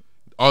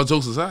 All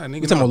jokes aside,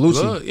 nigga, not a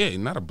blood. Yeah,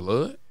 not a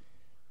blood.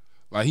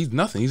 Like, he's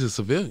nothing. He's a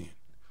civilian.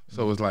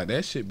 So it's like,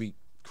 that shit be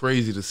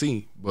crazy to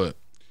see. But,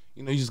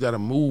 you know, you just got to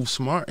move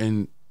smart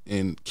and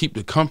keep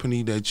the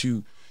company that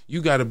you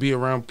got to be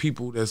around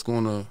people that's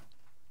going to,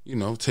 you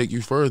know, take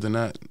you further,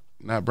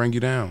 not bring you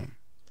down.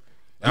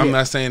 Yeah. I'm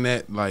not saying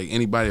that, like,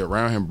 anybody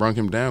around him brung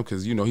him down,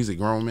 because, you know, he's a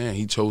grown man.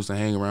 He chose to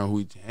hang around who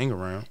he hang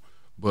around.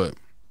 But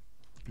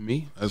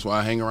me, that's why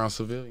I hang around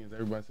civilians.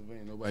 Everybody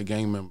civilian, nobody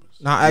gang members.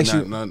 Nah,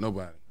 actually, not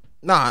nobody.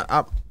 Nah,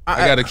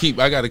 I gotta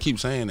keep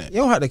saying that. You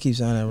don't have to keep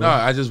saying that, bro. No,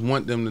 I just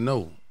want them to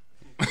know.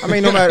 I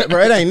mean, no matter, bro,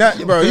 it ain't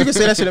nothing, bro. You can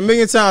say that shit a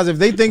million times. If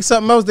they think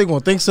something else, they gonna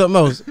think something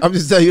else. I'm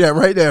just telling you that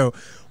right now.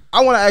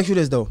 I want to ask you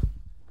this though.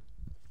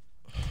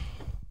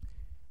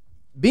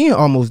 Being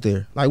almost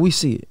there, like we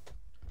see it.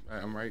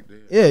 I'm right there.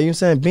 Yeah, you know what I'm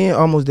saying? Being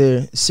almost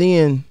there,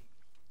 seeing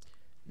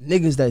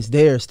niggas that's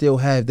there still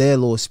have their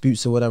little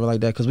disputes or whatever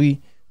like that. Because we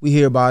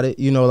hear about it,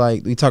 you know,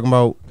 like we talking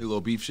about a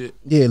little beef shit.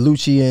 Yeah,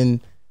 Lucci and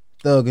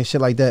Thug and shit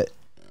like that.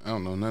 I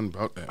don't know nothing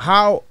about that.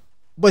 How?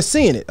 But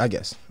seeing it, I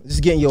guess.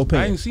 Just getting your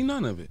opinion. I ain't see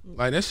none of it.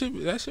 Like, that shit.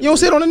 You don't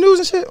see it on the news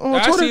and shit? On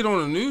Twitter? I see it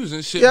on the news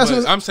and shit. Yeah,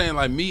 but I'm saying,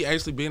 like, me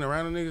actually being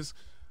around the niggas,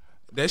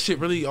 that shit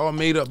really all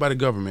made up by the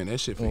government. That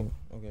shit fake.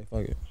 Okay,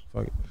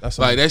 fuck it. That's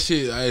like, that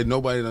shit, I had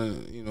nobody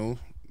done, you know,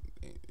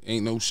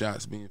 ain't no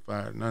shots being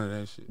fired. None of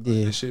that shit. Like,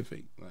 yeah. That shit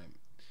fake. Like,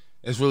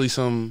 it's really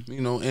some,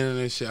 you know,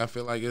 internet shit. I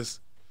feel like it's,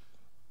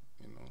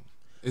 you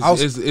know,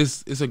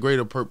 it's a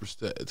greater purpose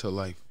to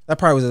life. That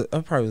probably was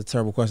a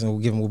terrible question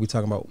given what we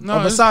talking about.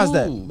 No, besides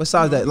cool.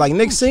 that, like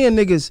Nick seeing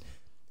niggas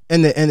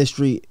in the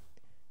industry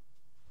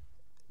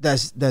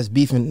that's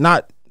beefing,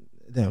 not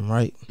them,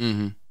 right?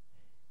 Mm-hmm.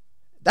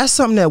 That's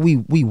something that we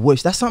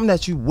wish. That's something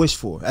that you wish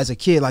for as a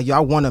kid. Like,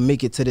 y'all want to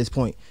make it to this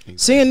point. Exactly.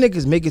 Seeing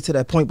niggas make it to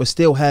that point, but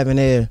still having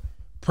their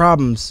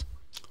problems.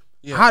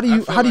 Yeah, how do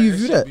you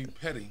view that? Be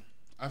petty.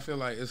 I feel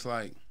like it's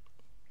like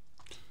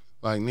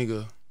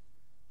nigga,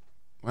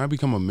 when I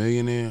become a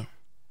millionaire,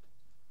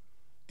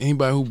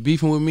 anybody who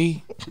beefing with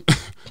me,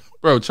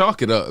 bro,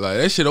 chalk it up. Like,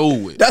 that shit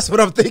over with. That's what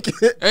I'm thinking.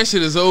 That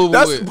shit is over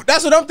with.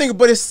 That's what I'm thinking,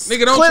 but it's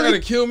nigga, don't try to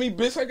kill me,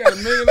 bitch. I got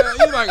 $1 million.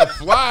 You like a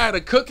fly at a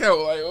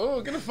cookout. Like,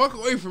 oh, get the fuck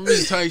away from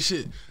me type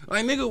shit.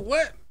 Like, nigga,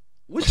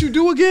 what you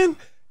do again?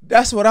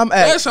 That's what I'm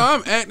acting. That's how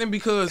I'm acting,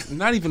 because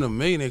not even $1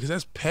 million, because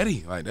that's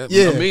petty. Like, that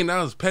 $1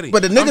 million petty.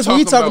 But the niggas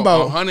we talking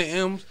about 100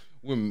 M's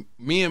with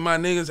me and my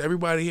niggas,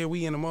 everybody here,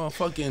 we in the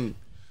motherfucking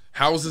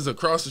houses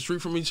across the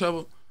street from each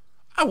other.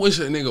 I wish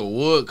a nigga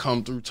would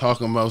come through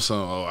talking about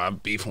something. Oh, I'm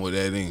beefing with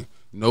that thing.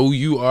 No,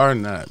 you are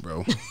not,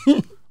 bro.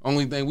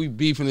 Only thing we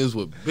beefing is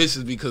with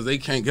bitches because they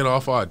can't get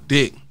off our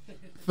dick.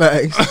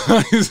 Facts.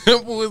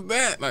 Simple as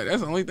that. Like,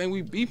 that's the only thing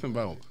we beefing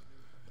about.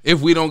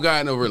 If we don't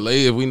got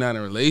if we not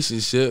in a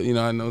relationship, you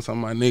know, I know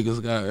some of my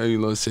niggas got every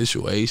little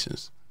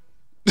situations.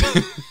 Wait,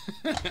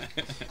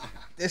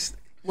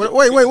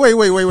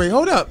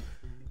 hold up.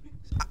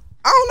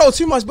 I don't know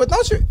too much, but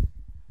don't you?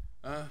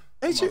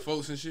 Ain't you? My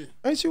folks and shit.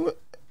 Ain't you?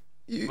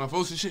 My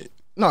folks and shit.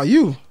 No,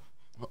 you.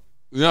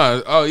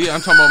 Yeah. Oh yeah,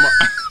 I'm talking about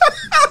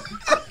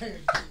my.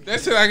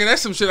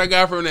 That's some shit I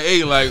got from the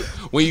A. Like,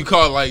 when you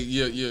call like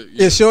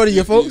your shorty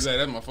your folks. Like,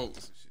 that's my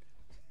folks.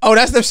 Oh,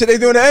 that's the shit they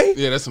do in the A?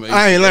 Yeah, that's some A.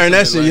 I ain't learned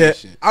that shit yet.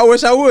 Shit. I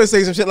wish I would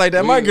say some shit like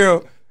that. My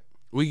girl.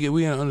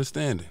 We an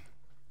understanding.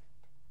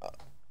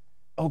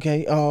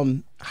 Okay.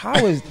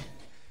 How is,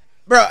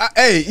 bro?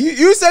 Hey,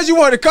 you said you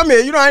wanted to come here.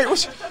 You know,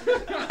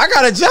 I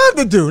got a job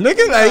to do,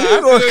 nigga. Like,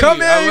 you gonna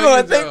come in, you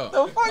gonna think,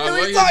 the fuck are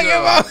we talking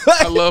about?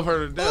 I love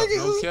her to death.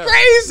 This is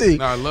crazy.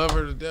 No, I love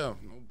her to death.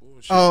 No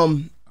bullshit.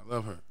 I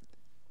love her.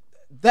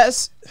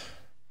 That's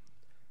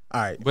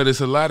all right. But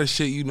it's a lot of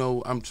shit, you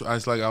know.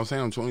 It's like I was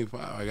saying, I'm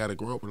 25. I gotta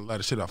grow up with a lot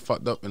of shit I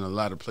fucked up in a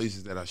lot of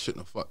places that I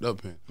shouldn't have fucked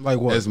up in. Like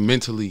what? That's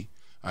mentally.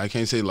 I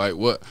can't say like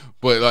what,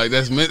 but like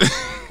that's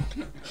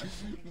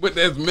but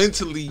that's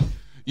mentally,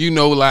 you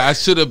know, like I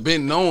should have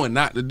been knowing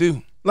not to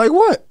do. Like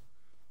what?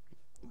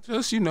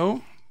 Just, you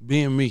know,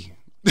 being me.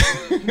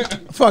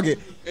 Fuck it.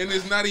 And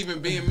it's not even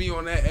being me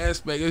on that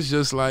aspect. It's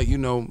just like, you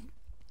know,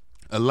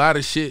 a lot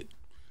of shit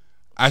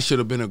I should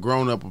have been a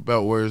grown up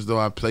about, whereas though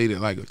I played it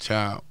like a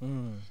child.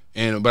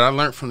 But I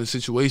learned from the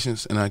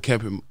situations, and I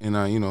kept it, and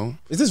I, you know.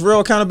 Is this real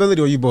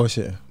accountability or you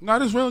bullshit?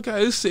 Not as real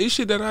accountability. It's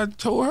shit that I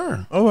told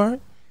her. All right.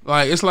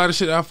 Like, it's a lot of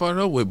shit I fucked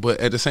up with, but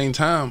at the same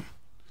time,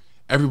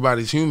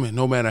 everybody's human.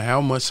 No matter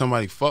how much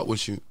somebody fuck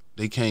with you,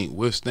 they can't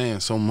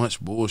withstand so much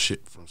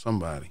bullshit from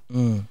somebody.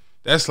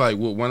 That's like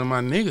with one of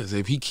my niggas.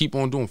 If he keep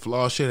on doing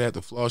flaw shit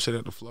after flaw shit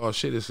after flaw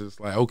shit, it's just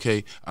like,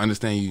 okay, I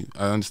understand you,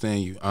 I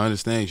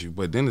understand you.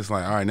 But then it's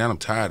like, all right, now I'm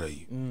tired of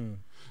you.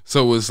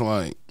 So it's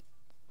like,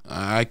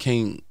 I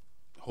can't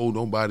hold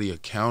nobody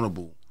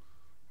accountable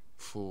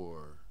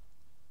for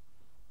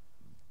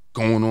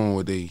going on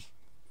what they,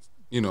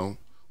 you know,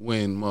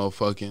 when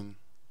motherfucking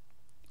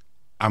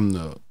I'm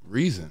the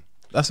reason.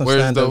 That's some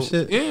stand-up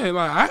shit. Yeah,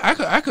 like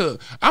I could.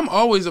 I'm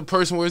always a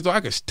person where though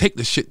I could take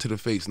the shit to the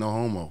face, no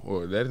homo,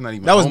 or that is not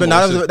even. That was homo,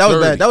 bad.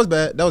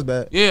 That was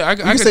bad. Yeah, I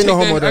could say no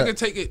homo. I could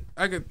take it.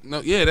 I could. No,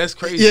 yeah, that's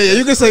crazy. Yeah,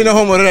 you can say no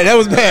homo to that. That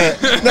was bad.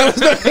 That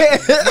was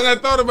bad. When I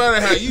thought about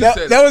it, how you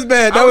said that was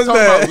bad. That was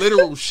bad. Talking about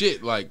literal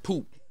shit like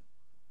poop.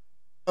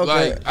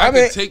 Okay. Like I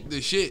could take the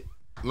shit.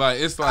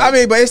 Like it's like. I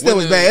mean, but it still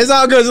was bad. It's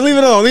all good. Just leave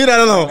it alone. Leave that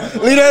alone.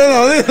 Leave that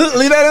alone.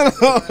 Leave that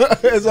alone.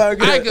 It's all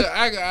good.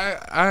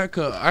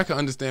 I could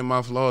understand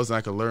my flaws. And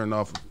I could learn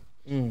off of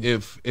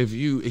if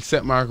you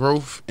accept my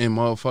growth and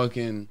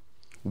motherfucking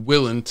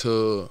willing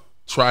to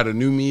try to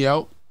new me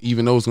out,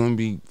 even though it's gonna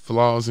be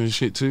flaws and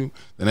shit too,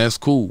 then that's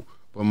cool.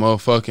 But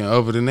motherfucking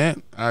other than that,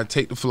 I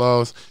take the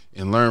flaws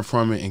and learn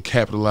from it and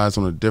capitalize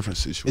on a different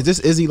situation. Is this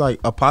Izzy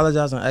like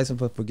apologizing and asking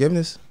for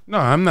forgiveness? No,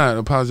 I'm not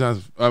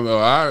apologizing.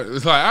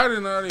 It's like I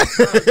didn't already.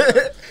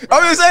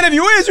 I'm just saying if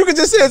you is, you can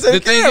just say it. The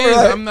thing is,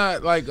 like, I'm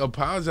not like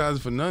apologizing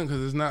for nothing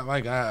because it's not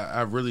like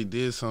I really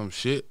did some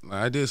shit.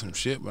 Like I did some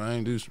shit, but I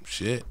ain't do some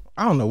shit.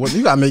 I don't know what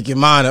you gotta make your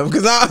mind up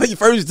because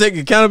first you take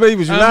accountability,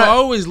 but I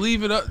always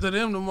leave it up to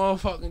them to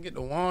motherfucking get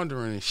the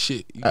wandering and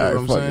shit. You know what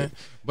I'm saying? It.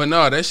 But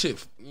no, that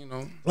shit. You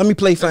know, let me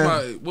play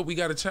fan. What we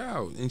got a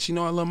child, and she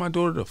know I love my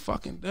daughter to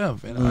fucking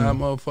death, and I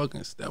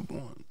motherfucking step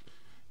on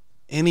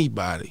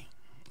anybody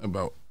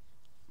about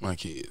my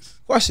kids.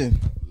 Question.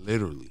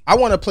 Literally. I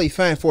want to play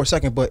fan for a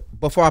second, but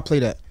before I play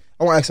that,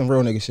 I want to ask some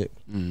real nigga shit.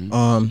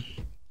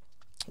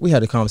 We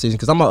had a conversation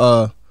because I'm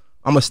a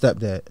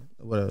stepdad,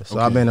 whatever. So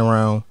okay. I've been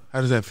around.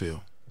 How does that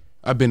feel?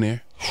 I've been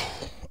there.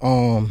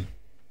 I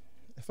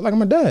feel like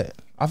I'm a dad.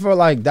 I feel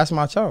like that's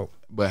my child.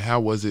 But how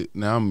was it?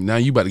 Now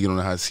you about to get on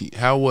the hot seat.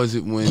 How was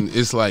it when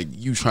it's like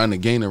you trying to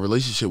gain a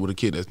relationship with a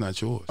kid that's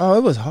not yours? Oh,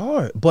 it was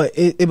hard. But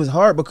it was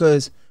hard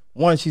because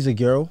one, she's a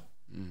girl.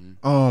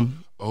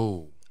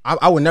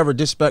 I would never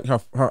disrespect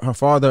her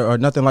father or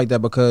nothing like that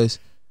because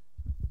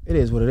it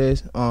is what it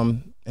is.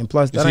 And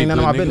plus, that ain't none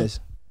of my business.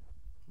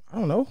 I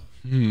don't know.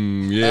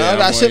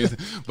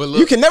 But look,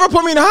 you can never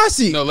put me in the hot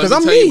seat. No, let me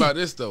tell you about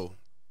this though.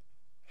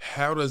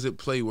 How does it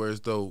play? Whereas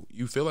though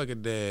you feel like a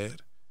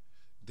dad.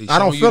 I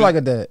don't feel like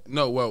a dad.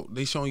 No, well,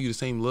 they showing you the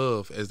same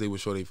love as they would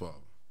show their father.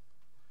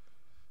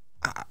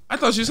 I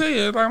thought you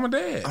said like I'm a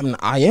dad.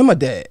 I am a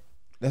dad.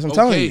 That's what I'm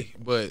telling you.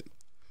 But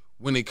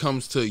when it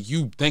comes to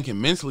you thinking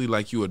mentally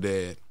like you a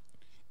dad,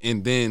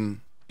 and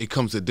then it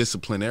comes to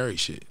disciplinary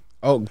shit.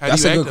 Oh,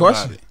 that's a good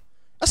question.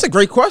 That's a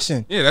great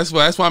question. Yeah, that's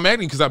why I'm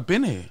asking because I've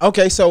been there.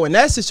 Okay, so in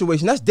that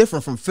situation, that's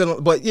different from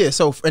feeling. But yeah,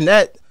 so in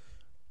that,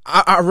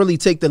 I really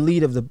take the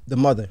lead of the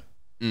mother.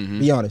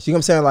 Be honest, you know what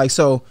I'm saying? Like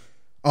so.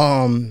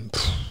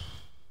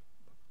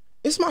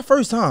 It's my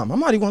first time. I'm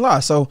not even gonna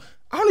lie. So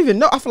I don't even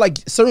know. I feel like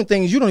certain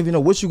things you don't even know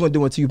what you're gonna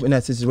do until you're in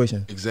that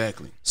situation.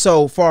 Exactly.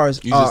 So far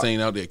as you just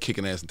ain't out there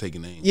kicking ass and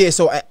taking names. Yeah.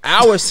 So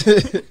ours,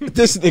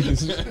 this nigga.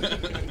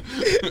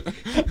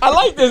 I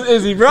like this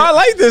Izzy, bro. I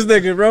like this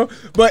nigga, bro.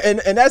 But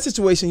in that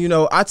situation, you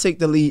know, I take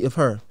the lead of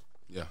her.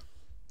 Yeah.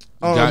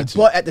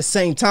 But at the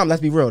same time,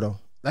 let's be real though.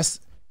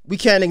 We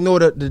can't ignore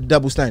the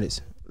double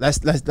standards. I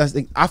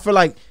feel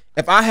like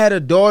if I had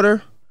a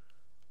daughter.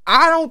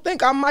 I don't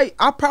think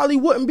I probably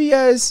wouldn't be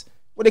as,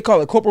 what they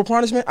call it, corporal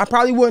punishment. I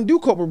probably wouldn't do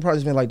corporal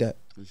punishment like that.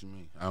 What you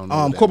mean? I don't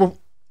know. Corporal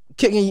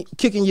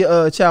kicking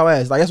your child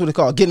ass. Like that's what they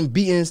call it. Getting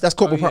beatings, that's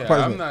corporal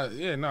punishment.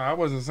 I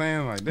wasn't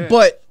saying like that.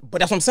 But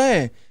that's what I'm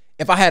saying.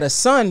 If I had a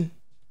son,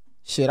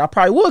 shit, I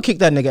probably would kick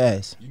that nigga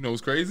ass. You know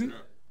what's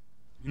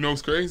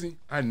crazy?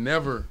 I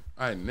never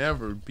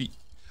beat.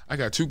 I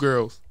got 2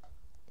 girls.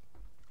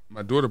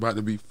 My daughter about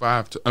to be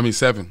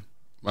 7.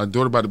 My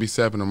daughter about to be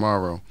 7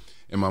 tomorrow.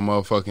 And my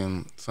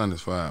motherfucking son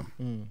is 5.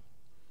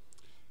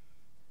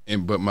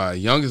 but my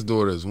youngest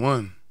daughter is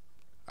 1.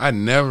 I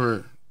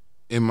never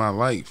in my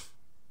life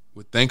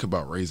would think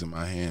about raising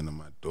my hand on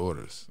my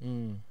daughters.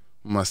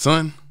 My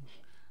son,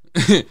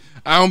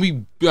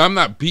 I'm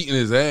not beating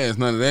his ass,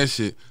 none of that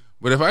shit.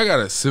 But if I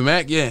gotta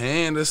smack your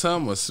hand or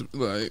something, or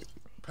like,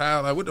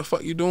 pal, like, what the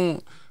fuck you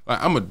doing?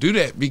 Like, I'm gonna do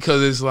that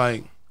because it's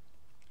like,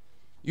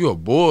 you a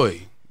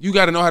boy. You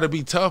gotta know how to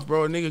be tough,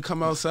 bro. A nigga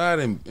come outside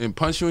and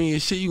punch you in your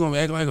shit, you gonna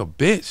act like a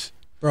bitch.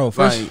 Bro,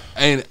 first,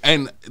 like,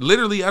 and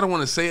literally, I don't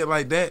want to say it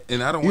like that,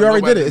 and I don't. You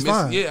already did it. It's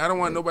fine. Yeah, I don't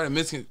want nobody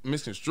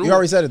misconstrued. You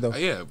already said it though.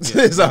 Yeah,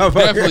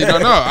 definitely.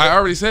 No, I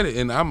already said it,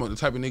 and I'm the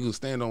type of nigga who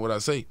stand on what I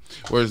say.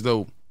 Whereas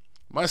though,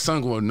 my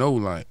son gonna know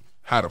like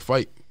how to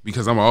fight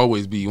because I'm gonna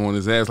always be on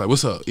his ass like,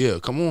 "What's up? Yeah,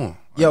 come on. Like,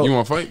 yo, you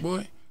want to fight,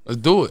 boy?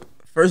 Let's do it."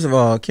 First of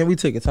all, can we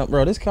take a time,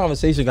 bro? This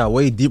conversation got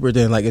way deeper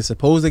than like it's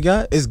supposed to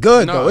got. It's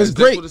good though. It's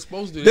great. What it's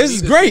supposed to. This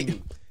is great,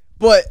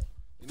 but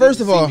first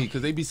of all,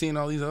 because they be seeing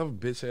all these other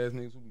bitch ass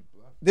niggas.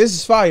 This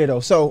is fire though.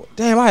 So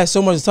damn, I had so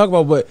much to talk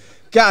about, but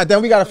god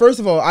damn, we gotta first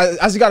of all, I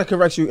just gotta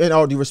correct you in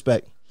all due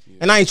respect. Yeah.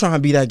 And I ain't trying to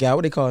be that guy.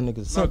 What they call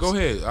niggas? No, go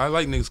ahead. I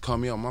like niggas call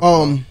me out.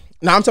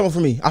 Now I'm talking for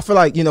me. I feel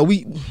like, you know,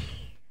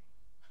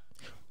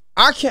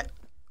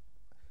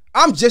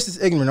 I'm just as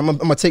ignorant. I'm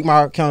gonna take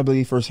my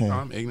accountability firsthand. No,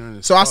 I'm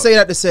ignorant. So I say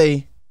that to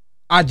say,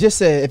 I just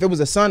said if it was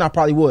a son, I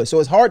probably would. So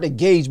it's hard to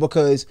gauge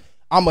because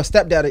I'm a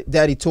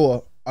stepdaddy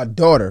to a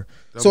daughter.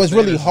 So it's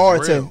really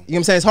hard to, you know what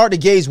I'm saying? It's hard to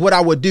gauge what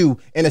I would do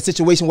in a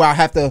situation where I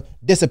have to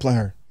discipline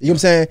her. You know what I'm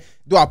saying?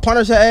 Do I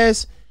punish her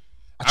ass?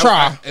 I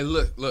try. And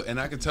look, and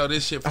I can tell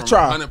this shit from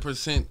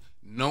 100%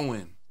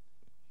 knowing.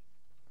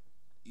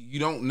 You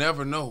don't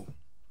never know.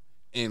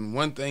 And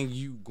one thing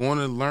you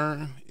gonna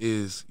learn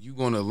is you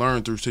gonna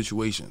learn through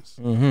situations.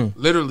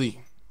 Literally,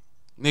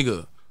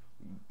 nigga,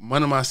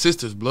 one of my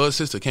sisters, blood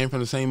sister, came from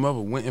the same mother,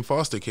 went in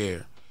foster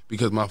care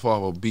because my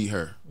father beat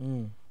her.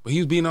 But he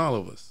was beating all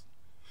of us.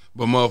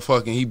 But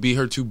motherfucking, he beat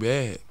her too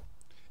bad.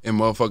 And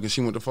motherfucking,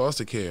 she went to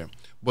foster care.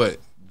 But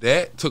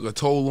that took a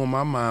toll on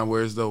my mind,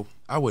 whereas though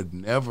I would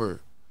never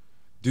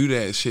do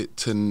that shit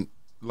to,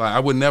 like, I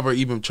would never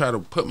even try to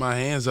put my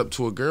hands up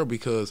to a girl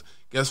because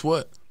guess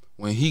what?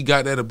 When he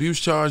got that abuse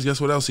charge, guess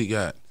what else he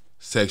got?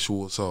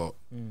 Sexual assault.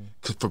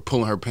 For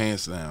pulling her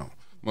pants down.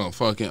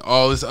 Motherfucking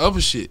all this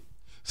other shit.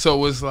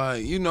 So it's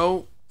like, you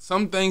know,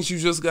 some things you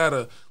just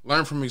gotta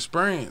learn from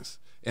experience.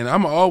 And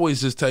I'ma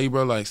always just tell you,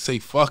 bro, like, say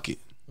fuck it.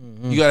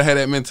 You gotta have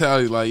that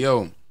mentality, like,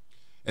 yo,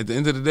 at the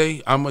end of the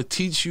day, I'm gonna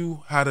teach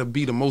you how to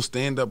be the most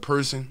stand-up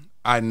person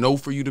I know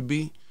for you to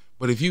be.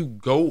 But if you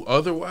go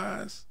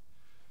otherwise,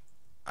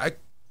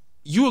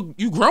 you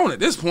grown at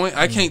this point.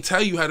 I can't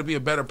tell you how to be a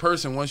better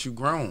person once you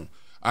grown.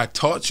 I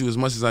taught you as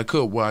much as I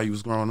could while you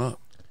was growing up.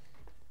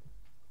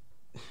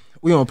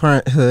 We on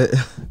parenthood.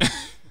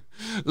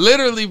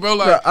 Literally, bro.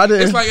 Like, bro,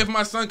 it's like if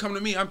my son come to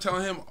me, I'm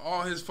telling him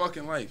all his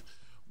fucking life.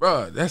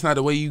 Bro, that's not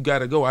the way you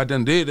gotta go. I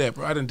done did that,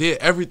 bro. I done did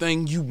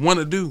everything you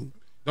wanna do.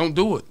 Don't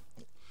do it.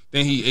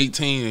 Then he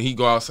 18 and he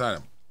go outside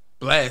and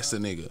blast a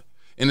nigga.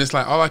 And it's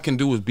like, all I can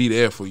do is be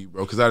there for you,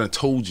 bro, because I done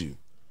told you.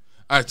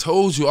 I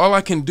told you, all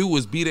I can do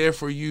is be there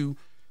for you,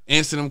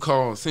 answer them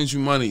calls, send you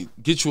money,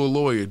 get you a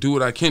lawyer, do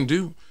what I can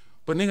do.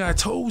 But nigga, I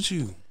told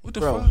you. What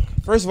the fuck?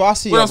 First of all, I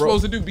see what I'm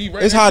supposed to do, be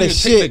right it's hot as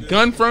shit. Take the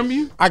gun from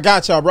you? I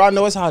got y'all, bro. I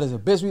know it's hot as a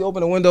bitch. We open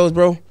the windows,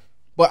 bro.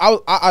 But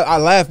I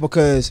laugh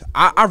because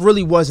I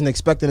really wasn't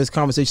expecting this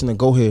conversation to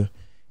go here.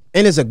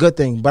 And it's a good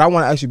thing, but I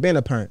want to actually being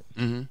a parent.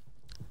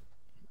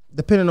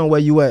 Depending on where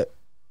you at,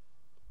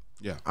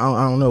 yeah,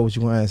 I don't know what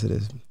you want to answer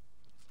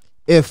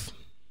this.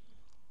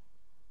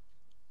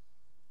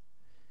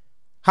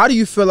 How do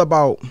you feel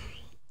about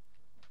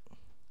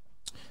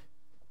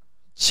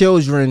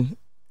children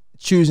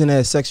choosing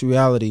their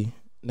sexuality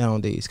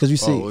nowadays? Because you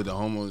see, with the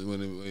homos, when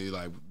they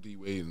like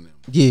D-Wade them.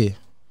 Yeah,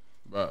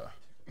 bro.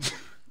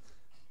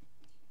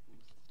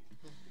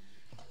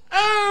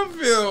 I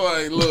feel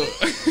like, look,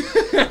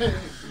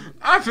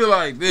 I feel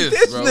like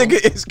this bro.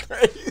 Nigga is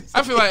crazy.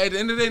 I feel like at the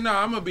end of the day, no,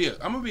 I'm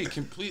gonna be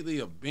completely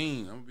a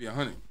bean. I'm gonna be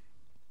 100.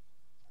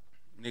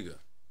 Nigga,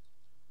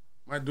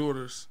 my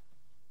daughters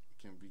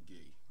can be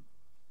gay.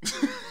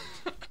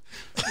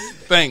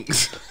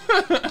 Thanks.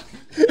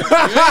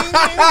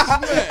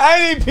 I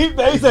didn't peep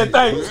that. He said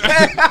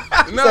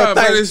thanks. No,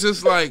 but it's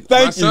just like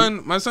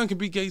my son can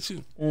be gay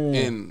too.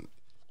 And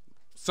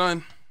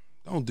son,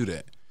 don't do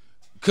that.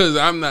 Cause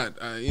I'm not,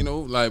 you know,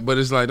 like, but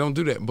it's like, don't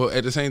do that. But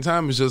at the same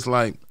time, it's just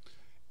like,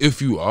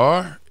 if you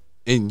are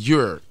and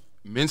you're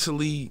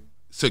mentally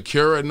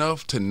secure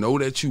enough to know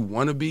that you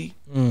want to be,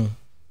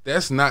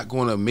 that's not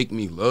going to make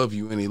me love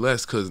you any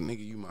less. Cause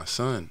nigga, you my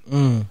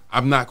son.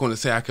 I'm not going to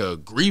say I could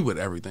agree with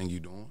everything you're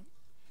doing,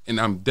 and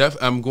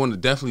I'm going to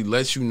definitely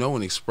let you know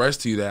and express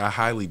to you that I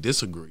highly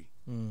disagree.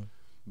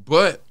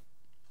 But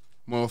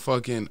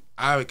motherfucking,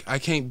 I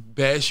can't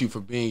bash you for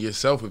being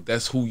yourself if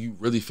that's who you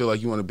really feel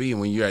like you want to be,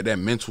 and when you're at that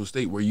mental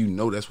state where you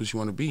know that's what you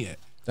want to be at.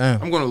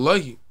 Damn. I'm gonna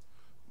love you,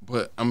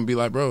 but I'm gonna be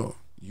like, bro,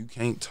 you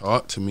can't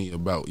talk to me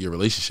about your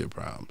relationship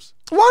problems.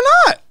 Why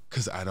not?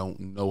 Cause I don't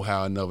know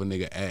how another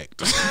nigga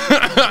act.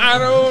 I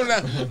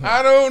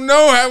don't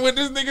know how would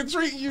this nigga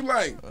treat you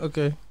like.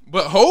 Okay.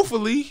 But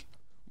hopefully,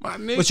 my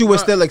nigga. But you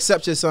would still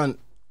accept your son.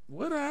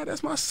 What?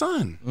 That's my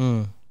son.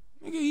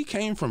 Nigga, he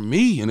came from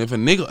me, and if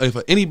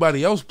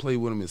anybody else play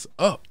with him, it's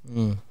up.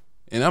 And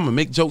I'm gonna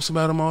make jokes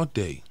about him all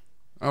day.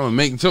 I'm gonna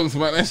make jokes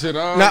about that shit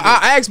all day.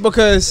 I asked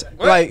because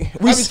like I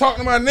be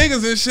talking to my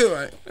niggas and shit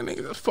like,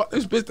 nigga, just fuck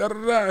this bitch, da da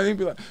da. And he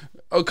be like,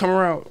 oh, come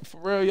around for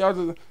real, y'all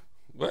just.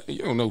 What? You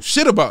don't know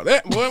shit about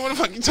that, boy. What the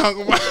fuck you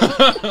talking about?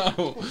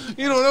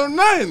 You don't know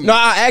nothing. No,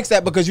 I asked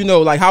that because, you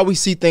know, like how we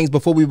see things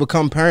before we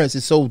become parents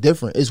is so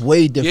different. It's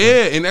way different.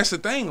 Yeah, and that's the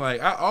thing.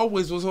 Like, I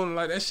always was on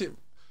like that shit.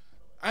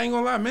 I ain't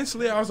gonna lie,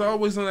 mentally, I was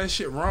always on that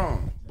shit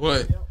wrong.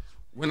 But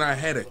when I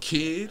had a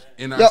kid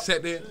and I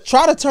sat there.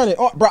 Try to turn it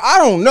on. Bro, I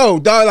don't know,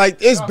 dog. Like,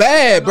 it's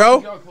bad,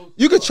 bro.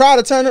 You could try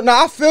to turn it. No,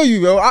 I feel you,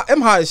 bro.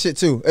 I'm high as shit,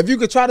 too. If you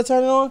could try to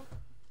turn it on,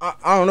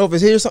 I don't know if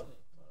it's here or something.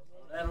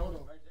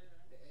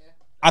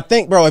 I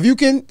think, bro, if you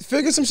can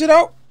figure some shit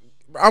out,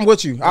 I'm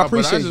with you. I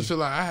appreciate it. But I just feel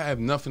like I have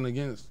nothing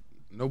against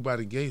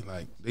nobody gay.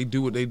 Like, they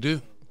do what they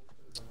do.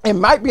 It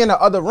might be in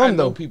the other room, I know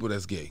though. people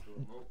that's gay.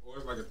 Or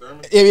it's like a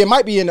thermos? It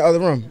might be in the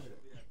other room.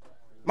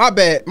 My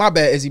bad,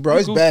 Izzy, bro.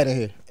 It's bad in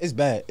here. It's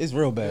bad. It's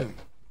real bad. Yeah.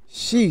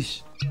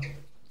 Sheesh.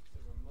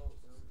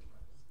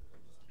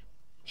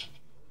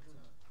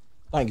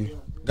 Thank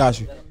you. Got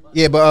you.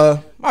 Yeah,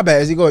 but my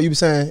bad, Izzy. Go ahead. You were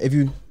saying if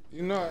you.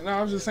 You know, no,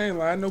 I was just saying,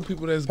 like, I know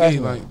people that's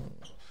gay.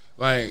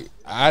 Like,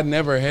 I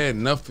never had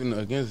nothing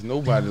against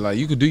nobody. Like,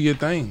 you could do your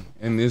thing.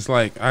 And it's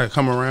like, I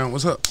come around,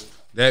 what's up?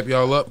 Dap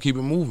y'all up, keep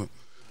it moving.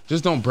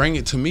 Just don't bring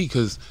it to me,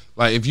 because,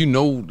 like, if you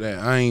know that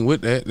I ain't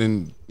with that,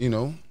 then, you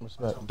know,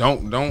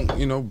 don't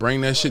you know,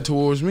 bring that shit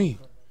towards me.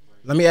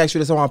 Let me ask you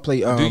this. I want to play.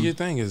 Do your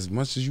thing as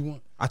much as you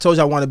want. I told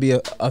you I want to be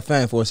a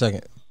fan for a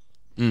second.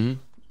 Because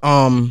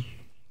I'm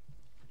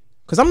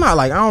not,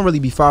 like, I don't really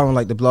be following,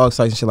 like, the blog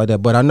sites and shit like that,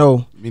 but I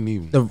know me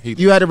neither.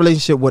 You had a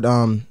relationship with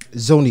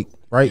Zonnique,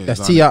 right? Yeah,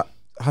 that's T.I.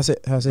 How's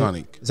it?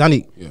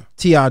 Zonnique. Yeah.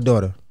 T.I.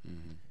 daughter.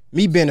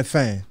 Me being a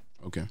fan.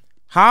 Okay.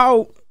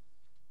 How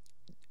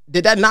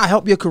did that not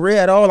help your career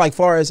at all? Like,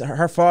 far as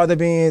her father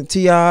being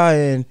T.I.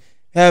 and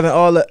having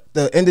all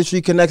the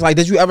industry connects. Like,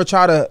 did you ever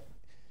try to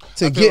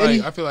get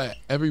any? I feel like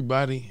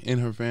everybody in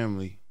her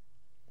family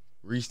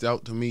reached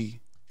out to me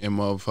and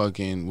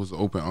motherfucking was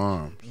open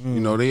arms. You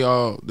know, they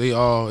all,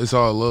 it's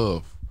all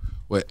love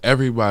with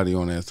everybody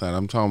on that side.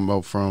 I'm talking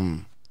about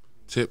from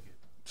Tip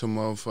to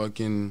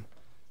motherfucking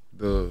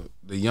the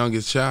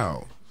youngest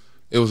child.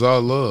 It was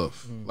all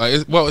love. Like,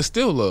 it's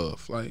still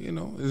love. Like, you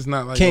know, it's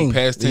not like King,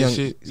 past tense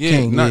shit. Yeah,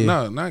 King,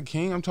 not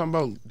King. I'm talking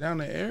about down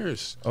the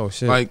airs. Oh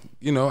shit. Like,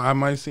 you know, I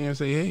might see her and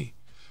say, hey,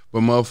 but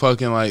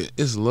motherfucking, like,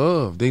 it's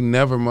love. They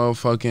never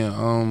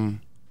motherfucking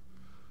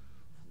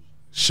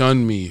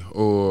shunned me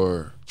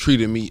or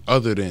treated me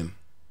other than.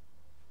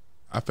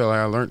 I felt like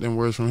I learned them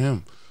words from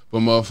him. But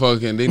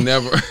motherfucking, they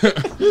never.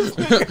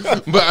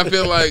 But I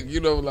feel like, you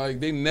know, like,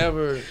 they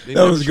never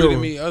treated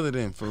me other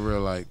than, for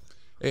real. Like,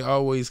 they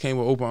always came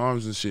with open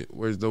arms and shit.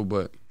 Whereas though,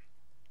 but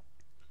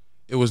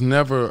it was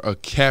never a way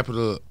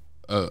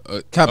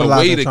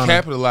to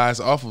capitalize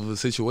off of a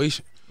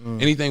situation.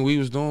 Anything we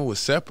was doing was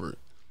separate.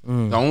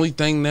 The only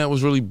thing that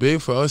was really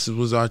big for us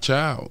was our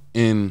child,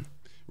 and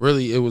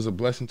really it was a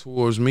blessing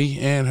towards me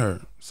and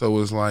her. So it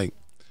was like,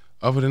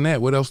 other than that,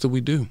 what else did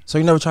we do? So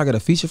you never try to get a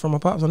feature from my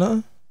pops or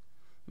nothing?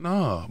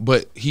 Nah,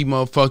 but he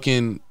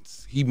motherfucking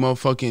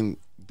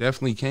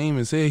definitely came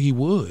and said he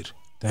would.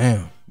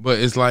 Damn. But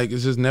it's like,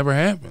 it's just never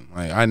happened.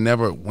 Like, I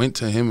never went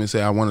to him and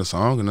said I want a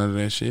song or none of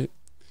that shit.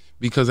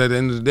 Because at the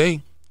end of the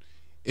day,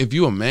 if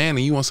you a man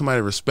and you want somebody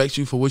to respect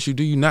you for what you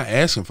do, you're not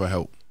asking for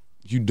help.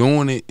 You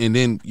doing it, and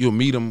then you'll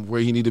meet him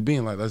where he need to be,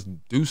 and like, let's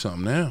do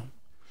something now.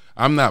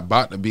 I'm not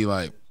about to be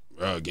like,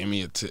 bro, give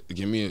me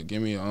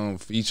a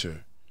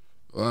feature,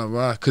 blah,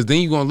 blah. Cause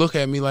then you gonna look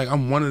at me like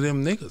I'm one of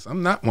them niggas.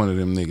 I'm not one of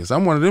them niggas.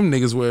 I'm one of them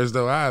niggas where as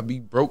though I'd be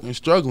broke and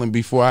struggling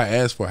before I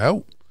ask for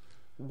help.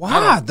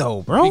 Why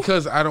though, bro?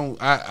 Because I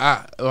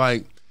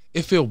like,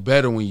 it feel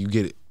better when you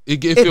get it.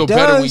 It feel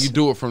better when you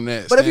do it from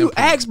that But standpoint. if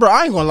you ask, bro,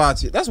 I ain't gonna lie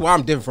to you. That's why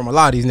I'm different from a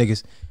lot of these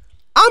niggas.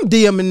 I'm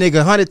DMing nigga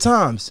 100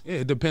 times. Yeah,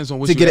 it depends on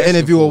what to get an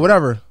interview or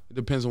whatever. It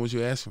depends on what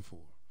you're asking for.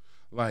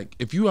 Like,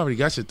 if you already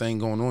got your thing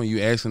going on, you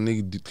ask a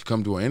nigga to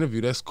come to an interview,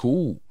 that's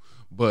cool.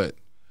 But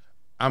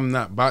I'm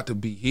not about to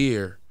be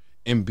here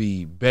and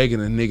be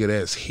begging a nigga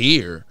that's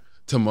here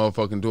to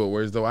motherfucking do it,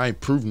 whereas though I ain't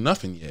proved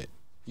nothing yet.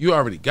 You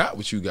already got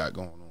what you got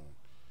going on.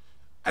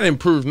 I didn't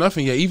prove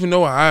nothing yet, even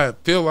though I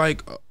feel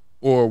like,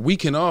 or we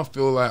can all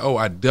feel like, oh,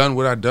 I done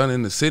what I done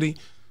in the city.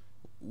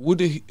 What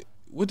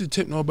did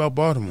Tip know about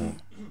Baltimore?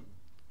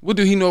 What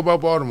do he know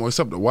about Baltimore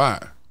except the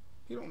why?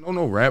 He don't know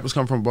no rappers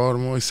come from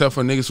Baltimore except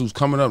for niggas who's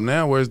coming up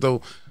now, whereas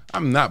though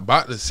I'm not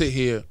about to sit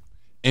here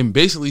and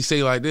basically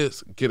say like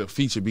this, get a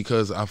feature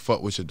because I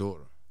fuck with your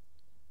daughter.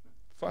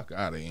 Fuck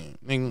out of here.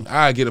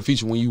 I get a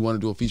feature when you want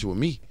to do a feature with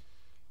me,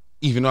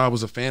 even though I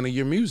was a fan of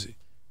your music.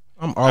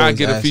 I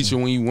get a feature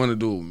when you want to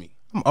do it with me.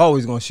 I'm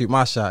always gonna shoot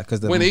my shot because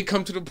when they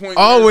come to the point,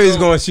 always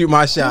gonna shoot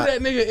my shot. Who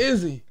that nigga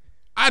Izzy?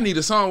 I need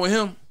a song with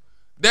him.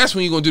 That's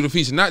when you're gonna do the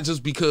feature, not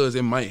just because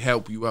it might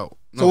help you out.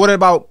 No. So what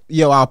about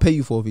I'll pay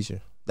you for a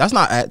feature? That's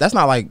not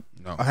like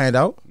a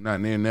handout. Not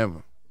near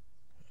never.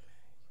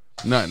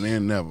 Not near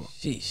never.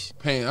 Sheesh.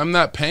 I'm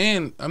not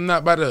paying. I'm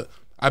not about to.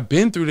 I've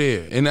been through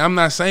there, and I'm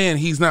not saying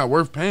he's not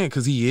worth paying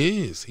because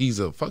he is. He's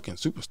a fucking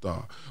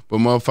superstar. But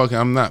motherfucker,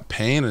 I'm not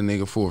paying a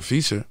nigga for a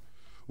feature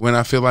when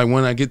I feel like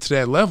when I get to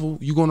that level,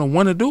 you're gonna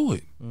want to do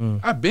it.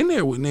 I've been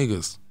there with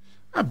niggas.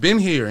 I've been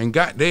here and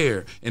got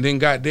there, and then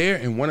got there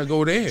and want to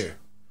go there.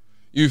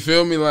 You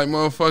feel me? Like,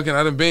 motherfucking,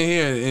 I done been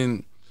here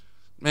and,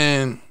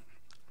 man,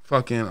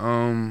 fucking,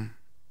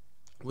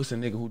 what's the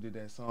nigga who did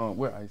that song?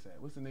 Where Ice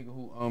at? What's the nigga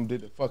who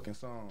did the fucking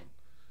song?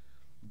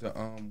 The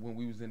when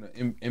we was in the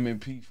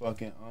MMP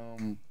fucking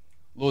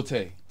Lil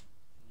Tay.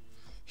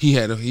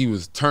 He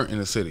was turned in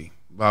the city.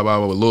 Blah blah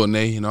blah with Lil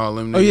Nay and all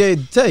them niggas. Oh yeah,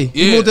 Tay.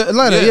 He moved to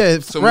Atlanta. Yeah.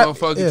 So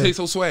motherfucking Tay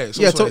so swag.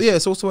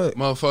 So swag.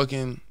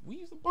 Motherfucking, we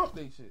used to bump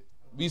that shit.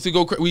 We used to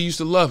go. We used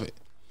to love it.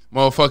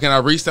 Motherfucking, I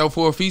reached out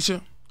for a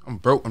feature. I'm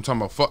broke. I'm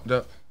talking about fucked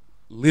up.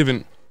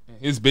 Living in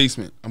his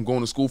basement. I'm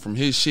going to school from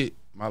his shit.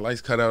 My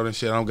lights cut out and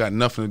shit. I don't got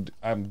nothing.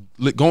 I'm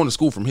going to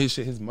school from his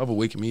shit. His mother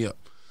waking me up.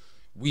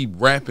 We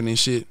rapping and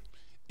shit.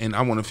 And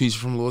I want a feature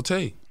from Lil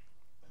Tay.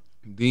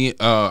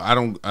 I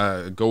don't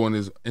go on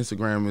his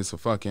Instagram. It's a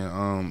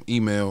fucking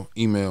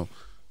email.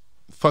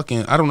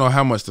 Fucking, I don't know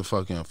how much the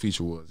fucking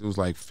feature was. It was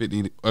like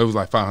 $50. It was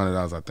like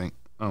 $500, I think.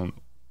 I don't know.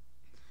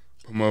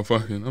 But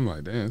motherfucking, I'm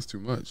like, damn, it's too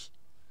much.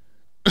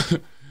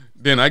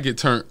 Then I get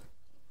turned.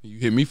 You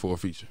hit me for a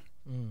feature.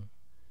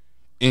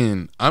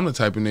 And I'm the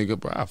type of nigga,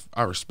 bro,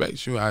 I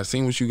respect you. I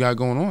seen what you got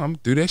going on. I'm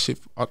do that shit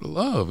out of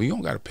love. You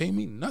don't got to pay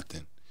me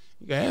nothing.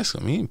 You can ask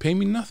him. He didn't pay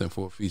me nothing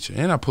for a feature.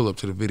 And I pull up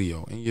to the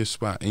video in your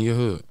spot, in your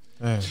hood.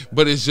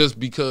 But it's just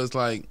because,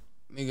 like,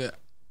 nigga,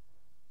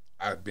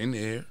 I've been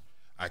there.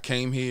 I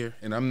came here.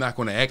 And I'm not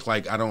going to act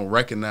like I don't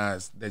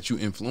recognize that you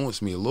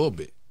influenced me a little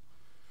bit.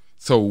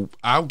 So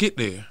I'll get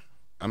there.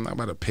 I'm not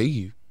about to pay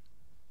you.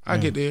 I'll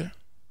get there.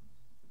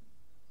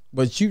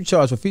 But you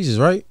charge for features,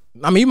 right?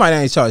 I mean, you might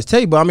not charge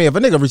Tay, but I mean, if a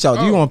nigga reach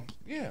out, you want?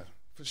 Yeah,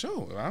 for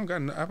sure. I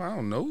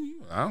don't know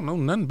you. I don't know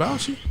nothing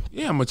about you.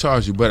 Yeah, I'm gonna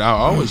charge you, but I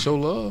always show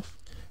love.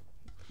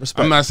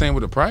 Respect. I'm not saying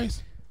with a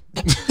price.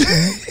 I'm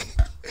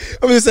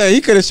just saying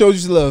he could have showed you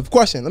some love.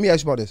 Question: let me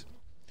ask you about this.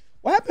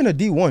 What happened to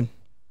D1?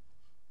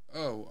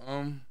 Oh,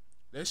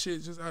 that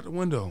shit just out the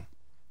window.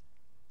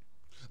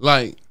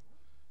 Like,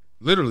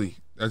 literally,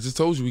 I just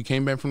told you we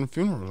came back from the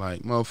funeral.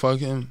 Like,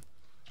 motherfucking,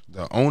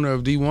 the owner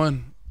of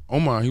D1.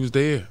 Omar, he was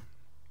there.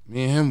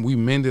 Me and him, we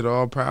mended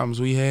all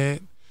problems we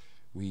had.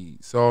 We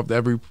solved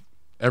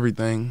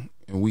everything,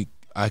 and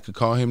I could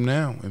call him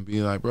now and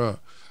be like, bro,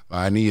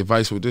 I need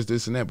advice with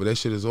this, and that, but that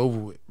shit is over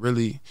with.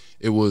 Really,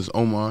 it was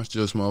Omar,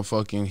 just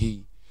motherfucking,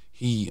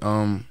 he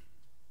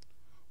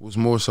was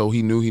more so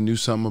he knew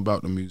something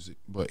about the music,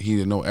 but he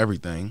didn't know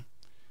everything,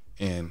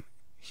 and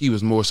he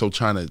was more so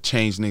trying to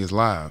change niggas'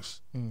 lives.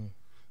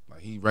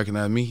 Like, he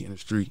recognized me in the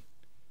street,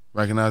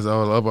 recognized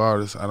all the other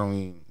artists I don't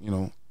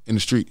even, in the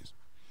streets.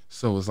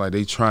 So it's like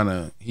he trying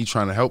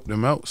to help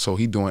them out. So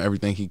he doing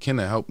everything he can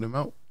to help them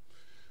out.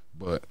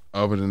 But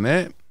other than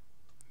that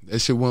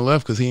shit went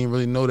left because he didn't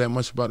really know that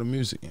much about the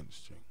music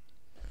industry.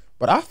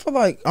 But I feel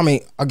like, I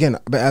mean, again,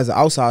 as an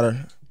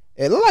outsider,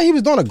 it looked like he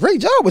was doing a great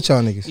job with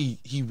y'all niggas.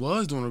 He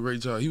was doing a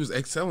great job. He was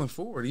excelling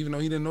forward. Even though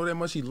he didn't know that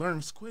much, he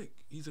learns quick.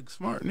 He's a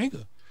smart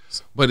nigga.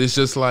 But it's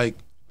just like,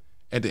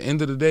 at the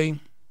end of the day,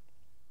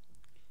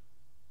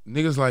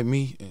 niggas like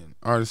me and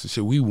artists and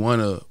shit, we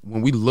wanna,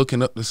 when we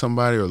looking up to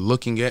somebody or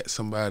looking at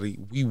somebody,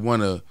 we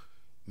wanna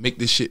make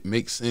this shit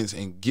make sense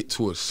and get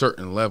to a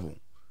certain level.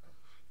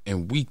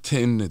 And we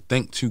tend to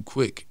think too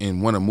quick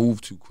and wanna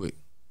move too quick.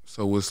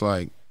 So it's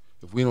like,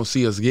 if we don't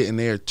see us getting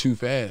there too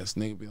fast,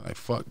 nigga be like,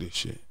 fuck this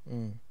shit.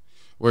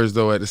 Whereas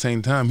though at the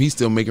same time, he's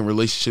still making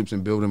relationships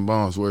and building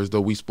bonds, whereas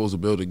though we supposed to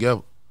build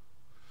together.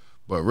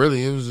 But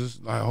really, it was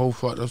just like a whole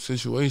fucked up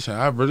situation.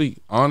 I really,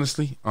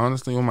 honestly,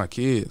 with my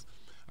kids,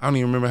 I don't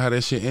even remember how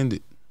that shit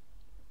ended.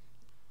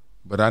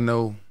 But I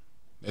know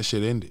that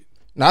shit ended.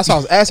 Now, that's what I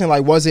was asking,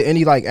 like, was it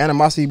any, like,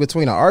 animosity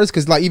between the artists?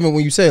 Because, like, even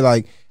when you say,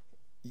 like,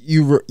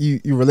 you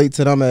relate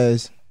to them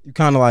as, you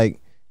kind of, like,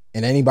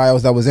 and anybody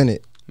else that was in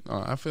it.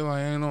 No, I feel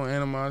like ain't no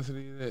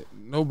animosity, that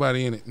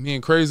nobody in it. Me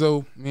and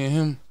Crazo, me and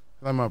him,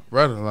 like my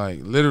brother. Like,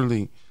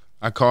 literally,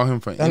 I call him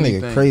for anything.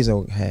 That nigga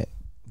Crazo had,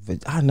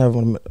 I never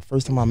want to meet, the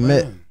first time I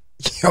met.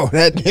 Yo,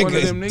 that nigga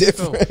is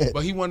different. Though.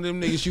 But he one of them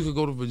niggas you could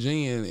go to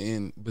Virginia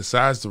and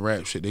besides the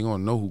rap shit, they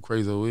gonna know who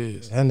Crazo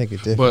is. That nigga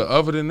different. But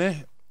other than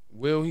that,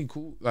 Will, he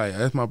cool. Like,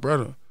 that's my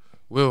brother,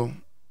 Will.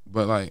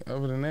 But like,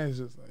 other than that, it's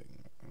just like,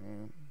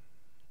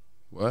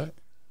 what?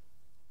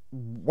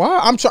 Why?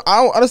 I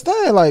don't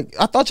understand. Like,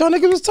 I thought y'all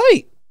niggas was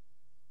tight.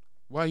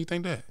 Why you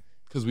think that?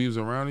 Because we was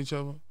around each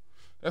other?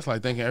 That's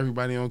like thinking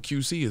everybody on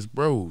QC is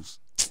bros.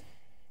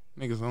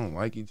 Niggas don't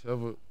like each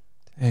other.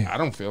 Damn. I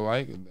don't feel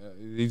like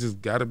they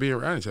just got to be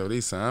around each other. They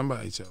signed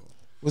by each other.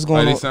 What's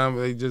going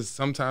on?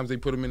 Sometimes they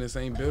put them in the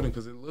same building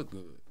because it look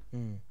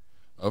good.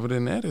 Other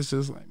than that, it's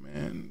just like,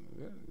 man,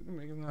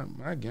 niggas not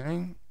my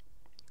gang.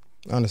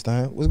 I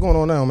understand. What's going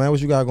on now, man? What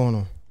you got going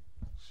on?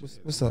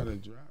 What's up?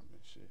 I'm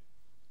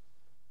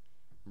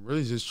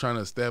really just trying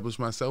to establish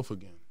myself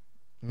again.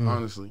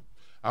 Honestly,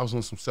 I was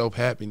on some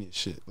self-happiness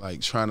shit,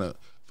 like trying to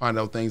find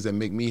out things that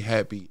make me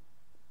happy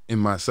in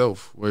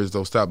myself, whereas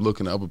though stop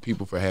looking to other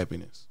people for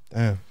happiness.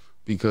 Damn.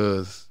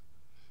 Because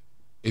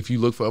if you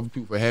look for other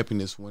people for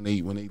happiness when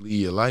they lead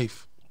your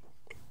life,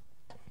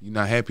 you're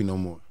not happy no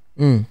more.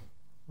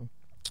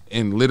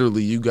 And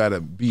literally, you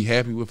gotta be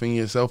happy within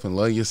yourself and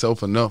love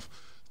yourself enough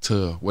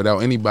to, without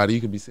anybody,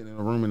 you could be sitting in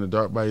a room in the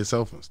dark by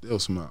yourself and still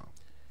smile.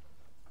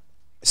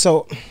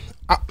 So,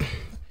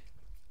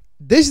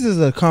 this is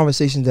a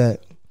conversation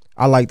that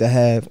I like to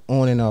have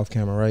on and off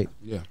camera, right?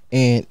 Yeah.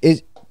 And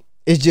it's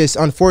just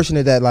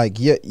unfortunate that like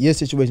your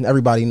situation,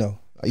 everybody know.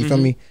 You feel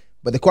me?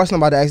 But the question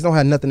I'm about to ask don't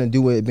have nothing to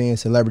do with it being a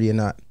celebrity or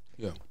not.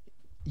 Yeah.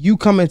 You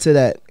coming to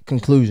that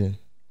conclusion,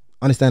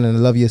 understanding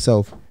and love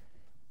yourself.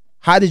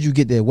 How did you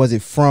get there? Was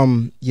it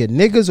from your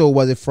niggas or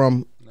was it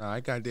from? Nah, I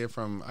got there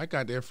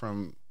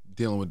from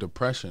dealing with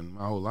depression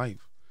my whole life.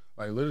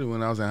 Like literally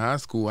when I was in high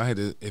school, I had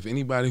to, if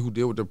anybody who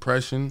deal with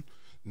depression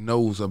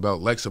knows about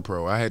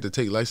Lexapro, I had to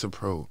take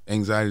Lexapro,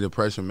 anxiety,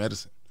 depression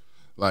medicine.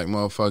 Like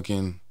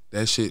motherfucking,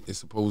 that shit is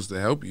supposed to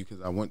help you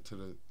because I went to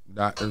the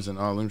doctors and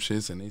all them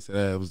shits and they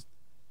said I was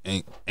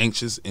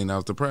anxious and I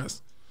was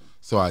depressed.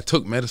 So I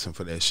took medicine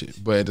for that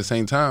shit. But at the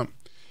same time,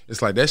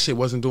 it's like that shit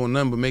wasn't doing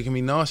nothing but making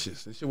me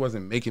nauseous. That shit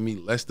wasn't making me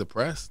less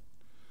depressed.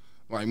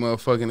 Like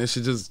motherfucking, that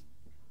shit just,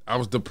 I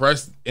was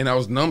depressed and I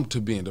was numb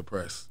to being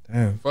depressed.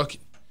 Damn. Fuck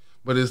it.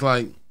 But it's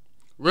like,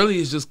 really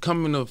it's just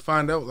coming to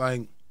find out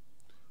like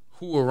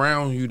who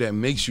around you that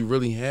makes you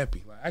really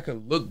happy. Like I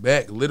could look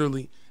back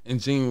literally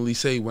and genuinely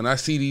say when I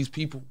see these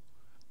people,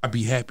 I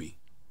be happy.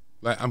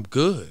 Like I'm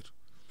good.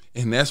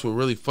 And that's what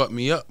really fucked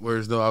me up.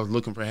 Whereas though I was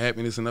looking for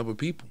happiness in other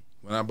people.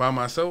 When I'm by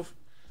myself,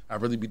 I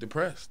really be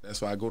depressed.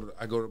 That's why I go to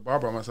the bar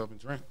by myself and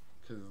drink.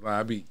 Cause like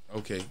I be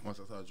okay. Once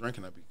I start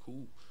drinking, I be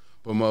cool.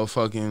 But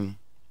motherfucking,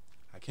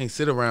 I can't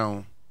sit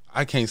around.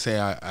 I can't say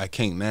I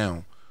can't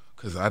now,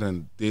 cause I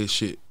done did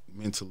shit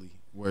mentally.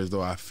 Whereas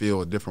though I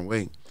feel a different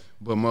way.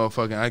 But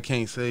motherfucking, I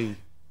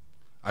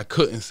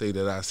couldn't say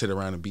that I sit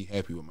around and be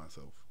happy with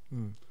myself.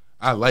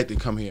 I like to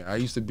come here. I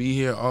used to be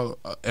here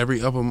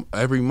every other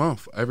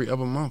month,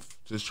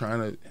 just trying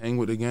to hang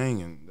with the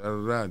gang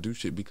and do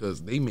shit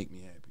because they make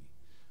me happy.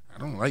 I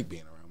don't like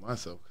being around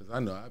myself because I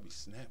know I be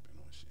snapping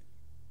on shit.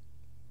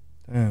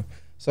 Damn.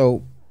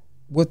 So,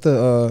 with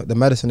the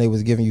medicine they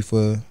was giving you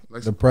for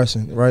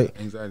depression, right?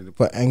 Anxiety.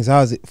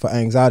 For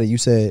anxiety, you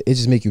said it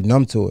just make you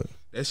numb to it.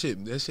 That shit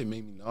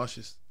made me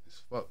nauseous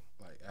as fuck.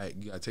 Like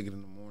you gotta take it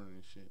in the morning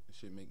and shit. That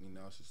shit make me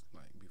nauseous.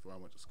 Like before I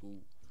went to school,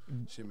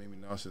 shit made me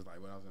nauseous.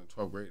 Like when I was in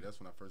 12th grade, that's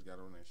when I first got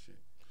on that shit.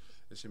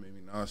 That shit made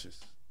me nauseous.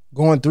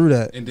 Going through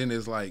that, and then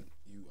it's like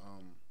you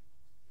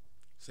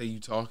say you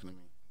talking to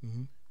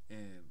me,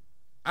 and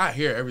I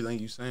hear everything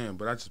you saying,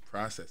 but I just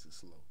process it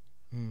slow.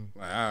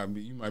 Like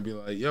you might be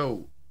like,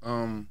 "Yo,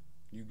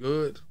 you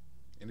good?"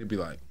 And it'd be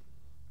like,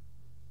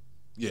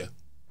 "Yeah."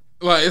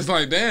 Like it's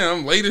like,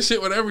 damn, late as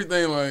shit with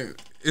everything.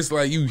 Like it's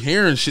like you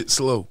hearing shit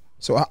slow.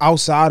 So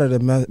outside of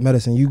the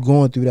medicine, you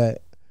going through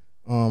that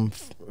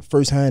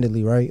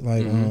first-handedly, right?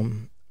 Like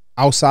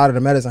outside of the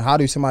medicine, how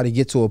do somebody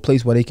get to a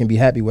place where they can be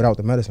happy without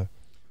the medicine?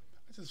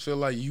 I just feel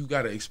like you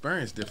gotta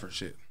experience different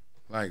shit.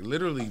 Like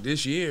literally,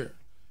 this year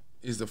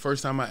is the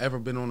first time I ever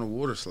been on a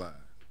water slide.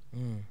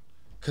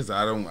 Cause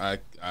I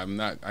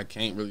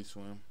can't really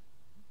swim.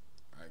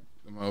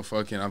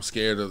 I'm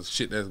scared of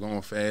shit that's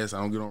going fast. I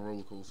don't get on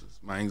roller coasters.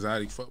 My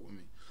anxiety fuck with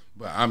me.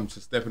 But I'm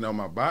just stepping out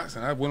my box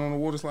and I went on a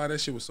water slide. That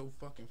shit was so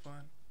fucking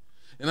fun.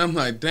 And I'm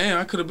like, damn,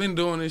 I could have been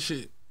doing this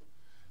shit.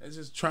 It's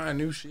just trying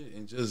new shit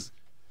and just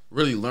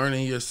really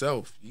learning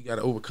yourself. You got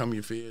to overcome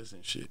your fears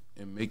and shit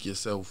and make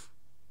yourself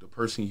the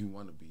person you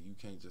want to be. You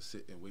can't just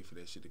sit and wait for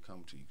that shit to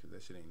come to you because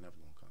that shit ain't never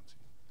going to come to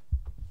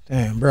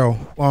you. Damn,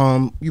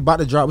 bro. You about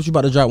to drop? What you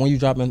about to drop? When you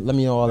dropping? Let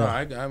me know all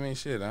that. I mean,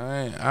 shit.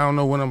 I don't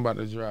know when I'm about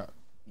to drop.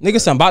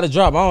 Niggas, I'm about to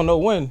drop. I don't know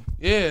when.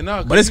 Yeah,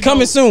 no. But it's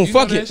coming soon.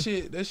 Fuck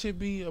it. That shit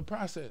be a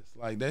process.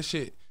 Like that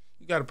shit,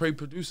 you gotta pray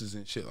producers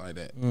and shit like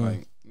that.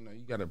 Like, you know,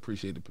 you gotta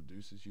appreciate the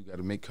producers. You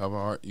gotta make cover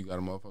art. You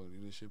gotta motherfucker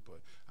do this shit. But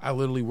I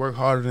literally work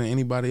harder than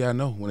anybody I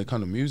know when it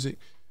come to music,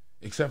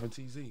 except for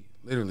TZ.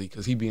 Literally,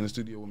 cause he be in the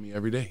studio with me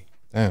every day.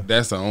 Damn.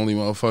 That's the only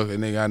motherfucker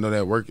nigga I know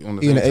that work on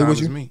the same time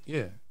as me.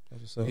 Yeah.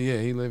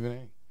 Yeah, he live in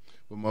A.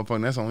 But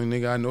motherfucker, that's the only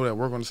nigga I know that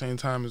work on the same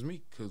time as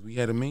me. Cause we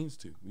had the means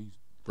to. We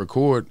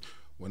record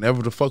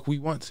whenever the fuck we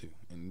want to.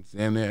 And it's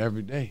damn near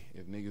every day.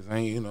 If niggas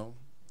ain't, you know,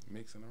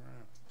 mixing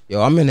around.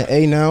 Yo, I'm in the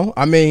A now.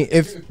 I mean,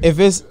 if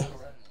it's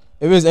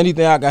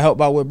anything I can help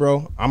out with,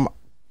 bro, I'm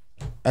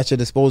at your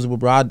disposal,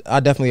 bro.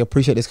 I definitely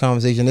appreciate this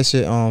conversation. This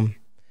shit,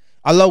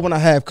 I love when I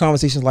have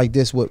conversations like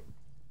this with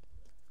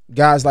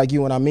guys like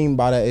you. What I mean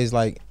by that is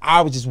like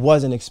I just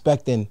wasn't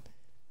expecting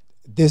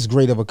this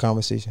great of a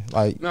conversation.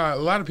 Like, nah, a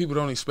lot of people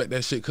don't expect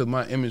that shit because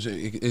my image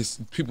is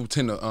people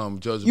tend to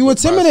judge. You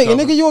intimidating,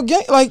 nigga. You a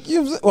gang, like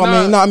you.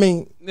 Well, I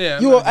mean, yeah,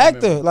 you an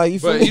actor, like you.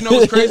 Feel but you know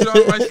what's crazy?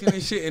 All light skin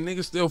and shit, and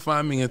niggas still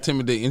find me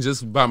intimidating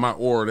just by my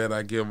aura that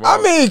I give off.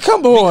 I mean,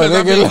 come on,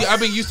 because I've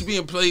been used to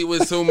being played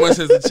with so much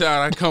as a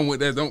child. I come with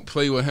that don't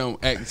play with him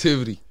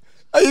activity.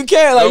 You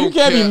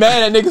can't be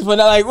mad at niggas for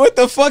not like what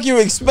the fuck you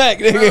expect,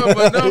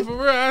 nigga. No, for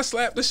real, I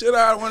slapped the shit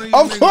out of one of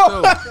these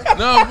niggas.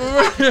 No, for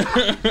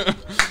real.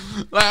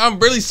 Like I'm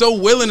really so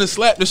willing to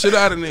slap the shit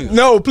out of niggas.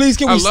 No, please,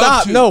 can we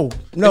stop? No.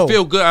 It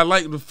feel good. I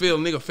like to feel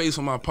nigga face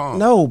on my palm.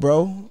 No,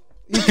 bro.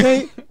 You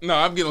can't. No,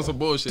 I'm getting on some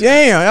bullshit.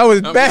 Damn, that was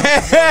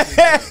bad.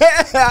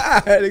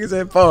 Nigga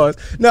said pause.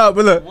 No,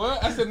 but look.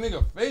 What? I said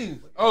nigga face.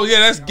 Oh yeah,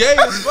 that's gay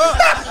as fuck.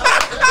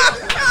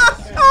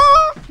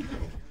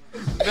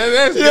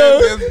 That's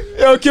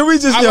yo, can we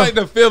just? I like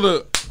to feel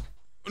the.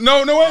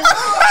 No, wait.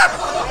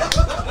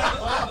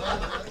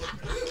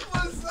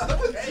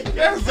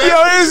 Yo,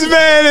 this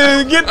man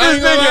is get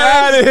this nigga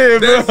out of here,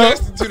 bro.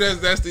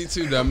 That's the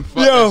two, dumb.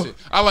 Fuck that shit.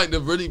 I like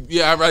to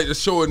really, I like to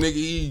show a nigga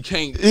he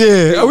can't.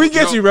 Yeah, we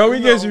get you, bro. We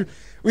get you.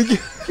 We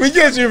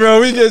get you,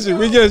 bro. We get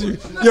you.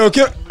 Yo,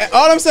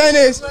 all I'm saying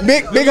is,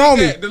 big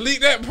homie.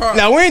 Delete that part.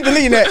 Now we ain't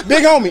deleting that,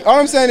 big homie. All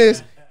I'm saying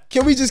is,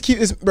 can we just keep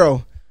this,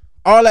 bro?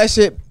 All that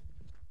shit.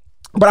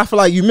 But I feel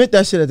like you meant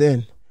that shit at the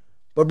end.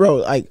 But bro,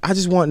 like I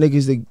just want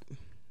niggas to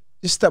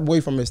just step away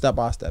from it, step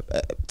by step.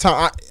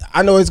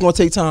 I know it's gonna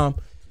take time,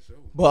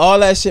 but all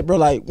that shit, bro.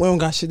 Like we don't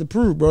got shit to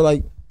prove, bro.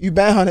 Like you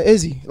Bandhunta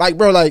Izzy, like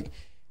bro, like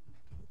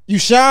you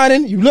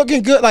shining, you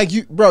looking good, like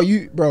you know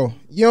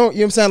what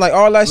I'm saying, like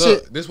all that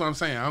shit. This is what I'm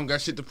saying. I don't got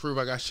shit to prove.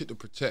 I got shit to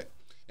protect.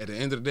 At the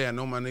end of the day, I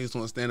know my niggas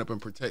want to stand up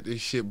and protect this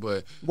shit,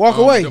 but walk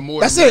away.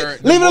 That's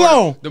it. Leave it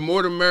alone. The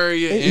more the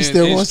merrier,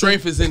 and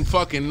strength is in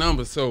fucking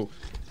numbers. So.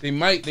 They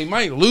might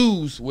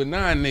lose with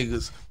 9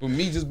 niggas, but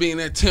me just being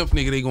that 10th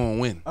nigga, they gonna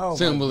win. Oh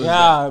simple as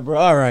that, bro.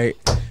 All right,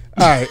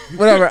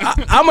 whatever.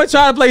 I'm gonna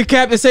try to play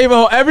Captain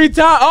Save-A-Hole every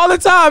time, all the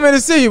time in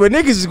the city, but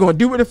niggas just gonna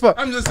do what the fuck.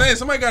 I'm just saying,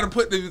 somebody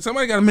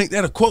gotta make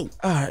that a quote.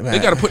 All right, man. They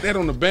gotta put that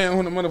on the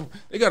Bandhunta.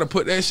 They gotta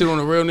put that shit on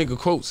the real nigga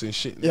quotes and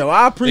shit. Yo,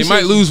 I appreciate.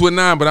 They might lose with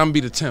 9, but I'm gonna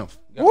be the 10th.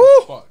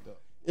 Woo!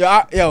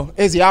 Yo,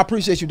 Izzy, I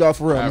appreciate you, dog,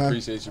 for real, man. I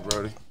appreciate you,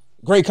 brody.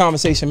 Great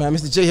conversation, man.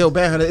 Mr. J Hill,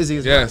 Bandhunta Izzy.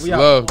 Yes,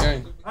 love,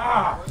 gang.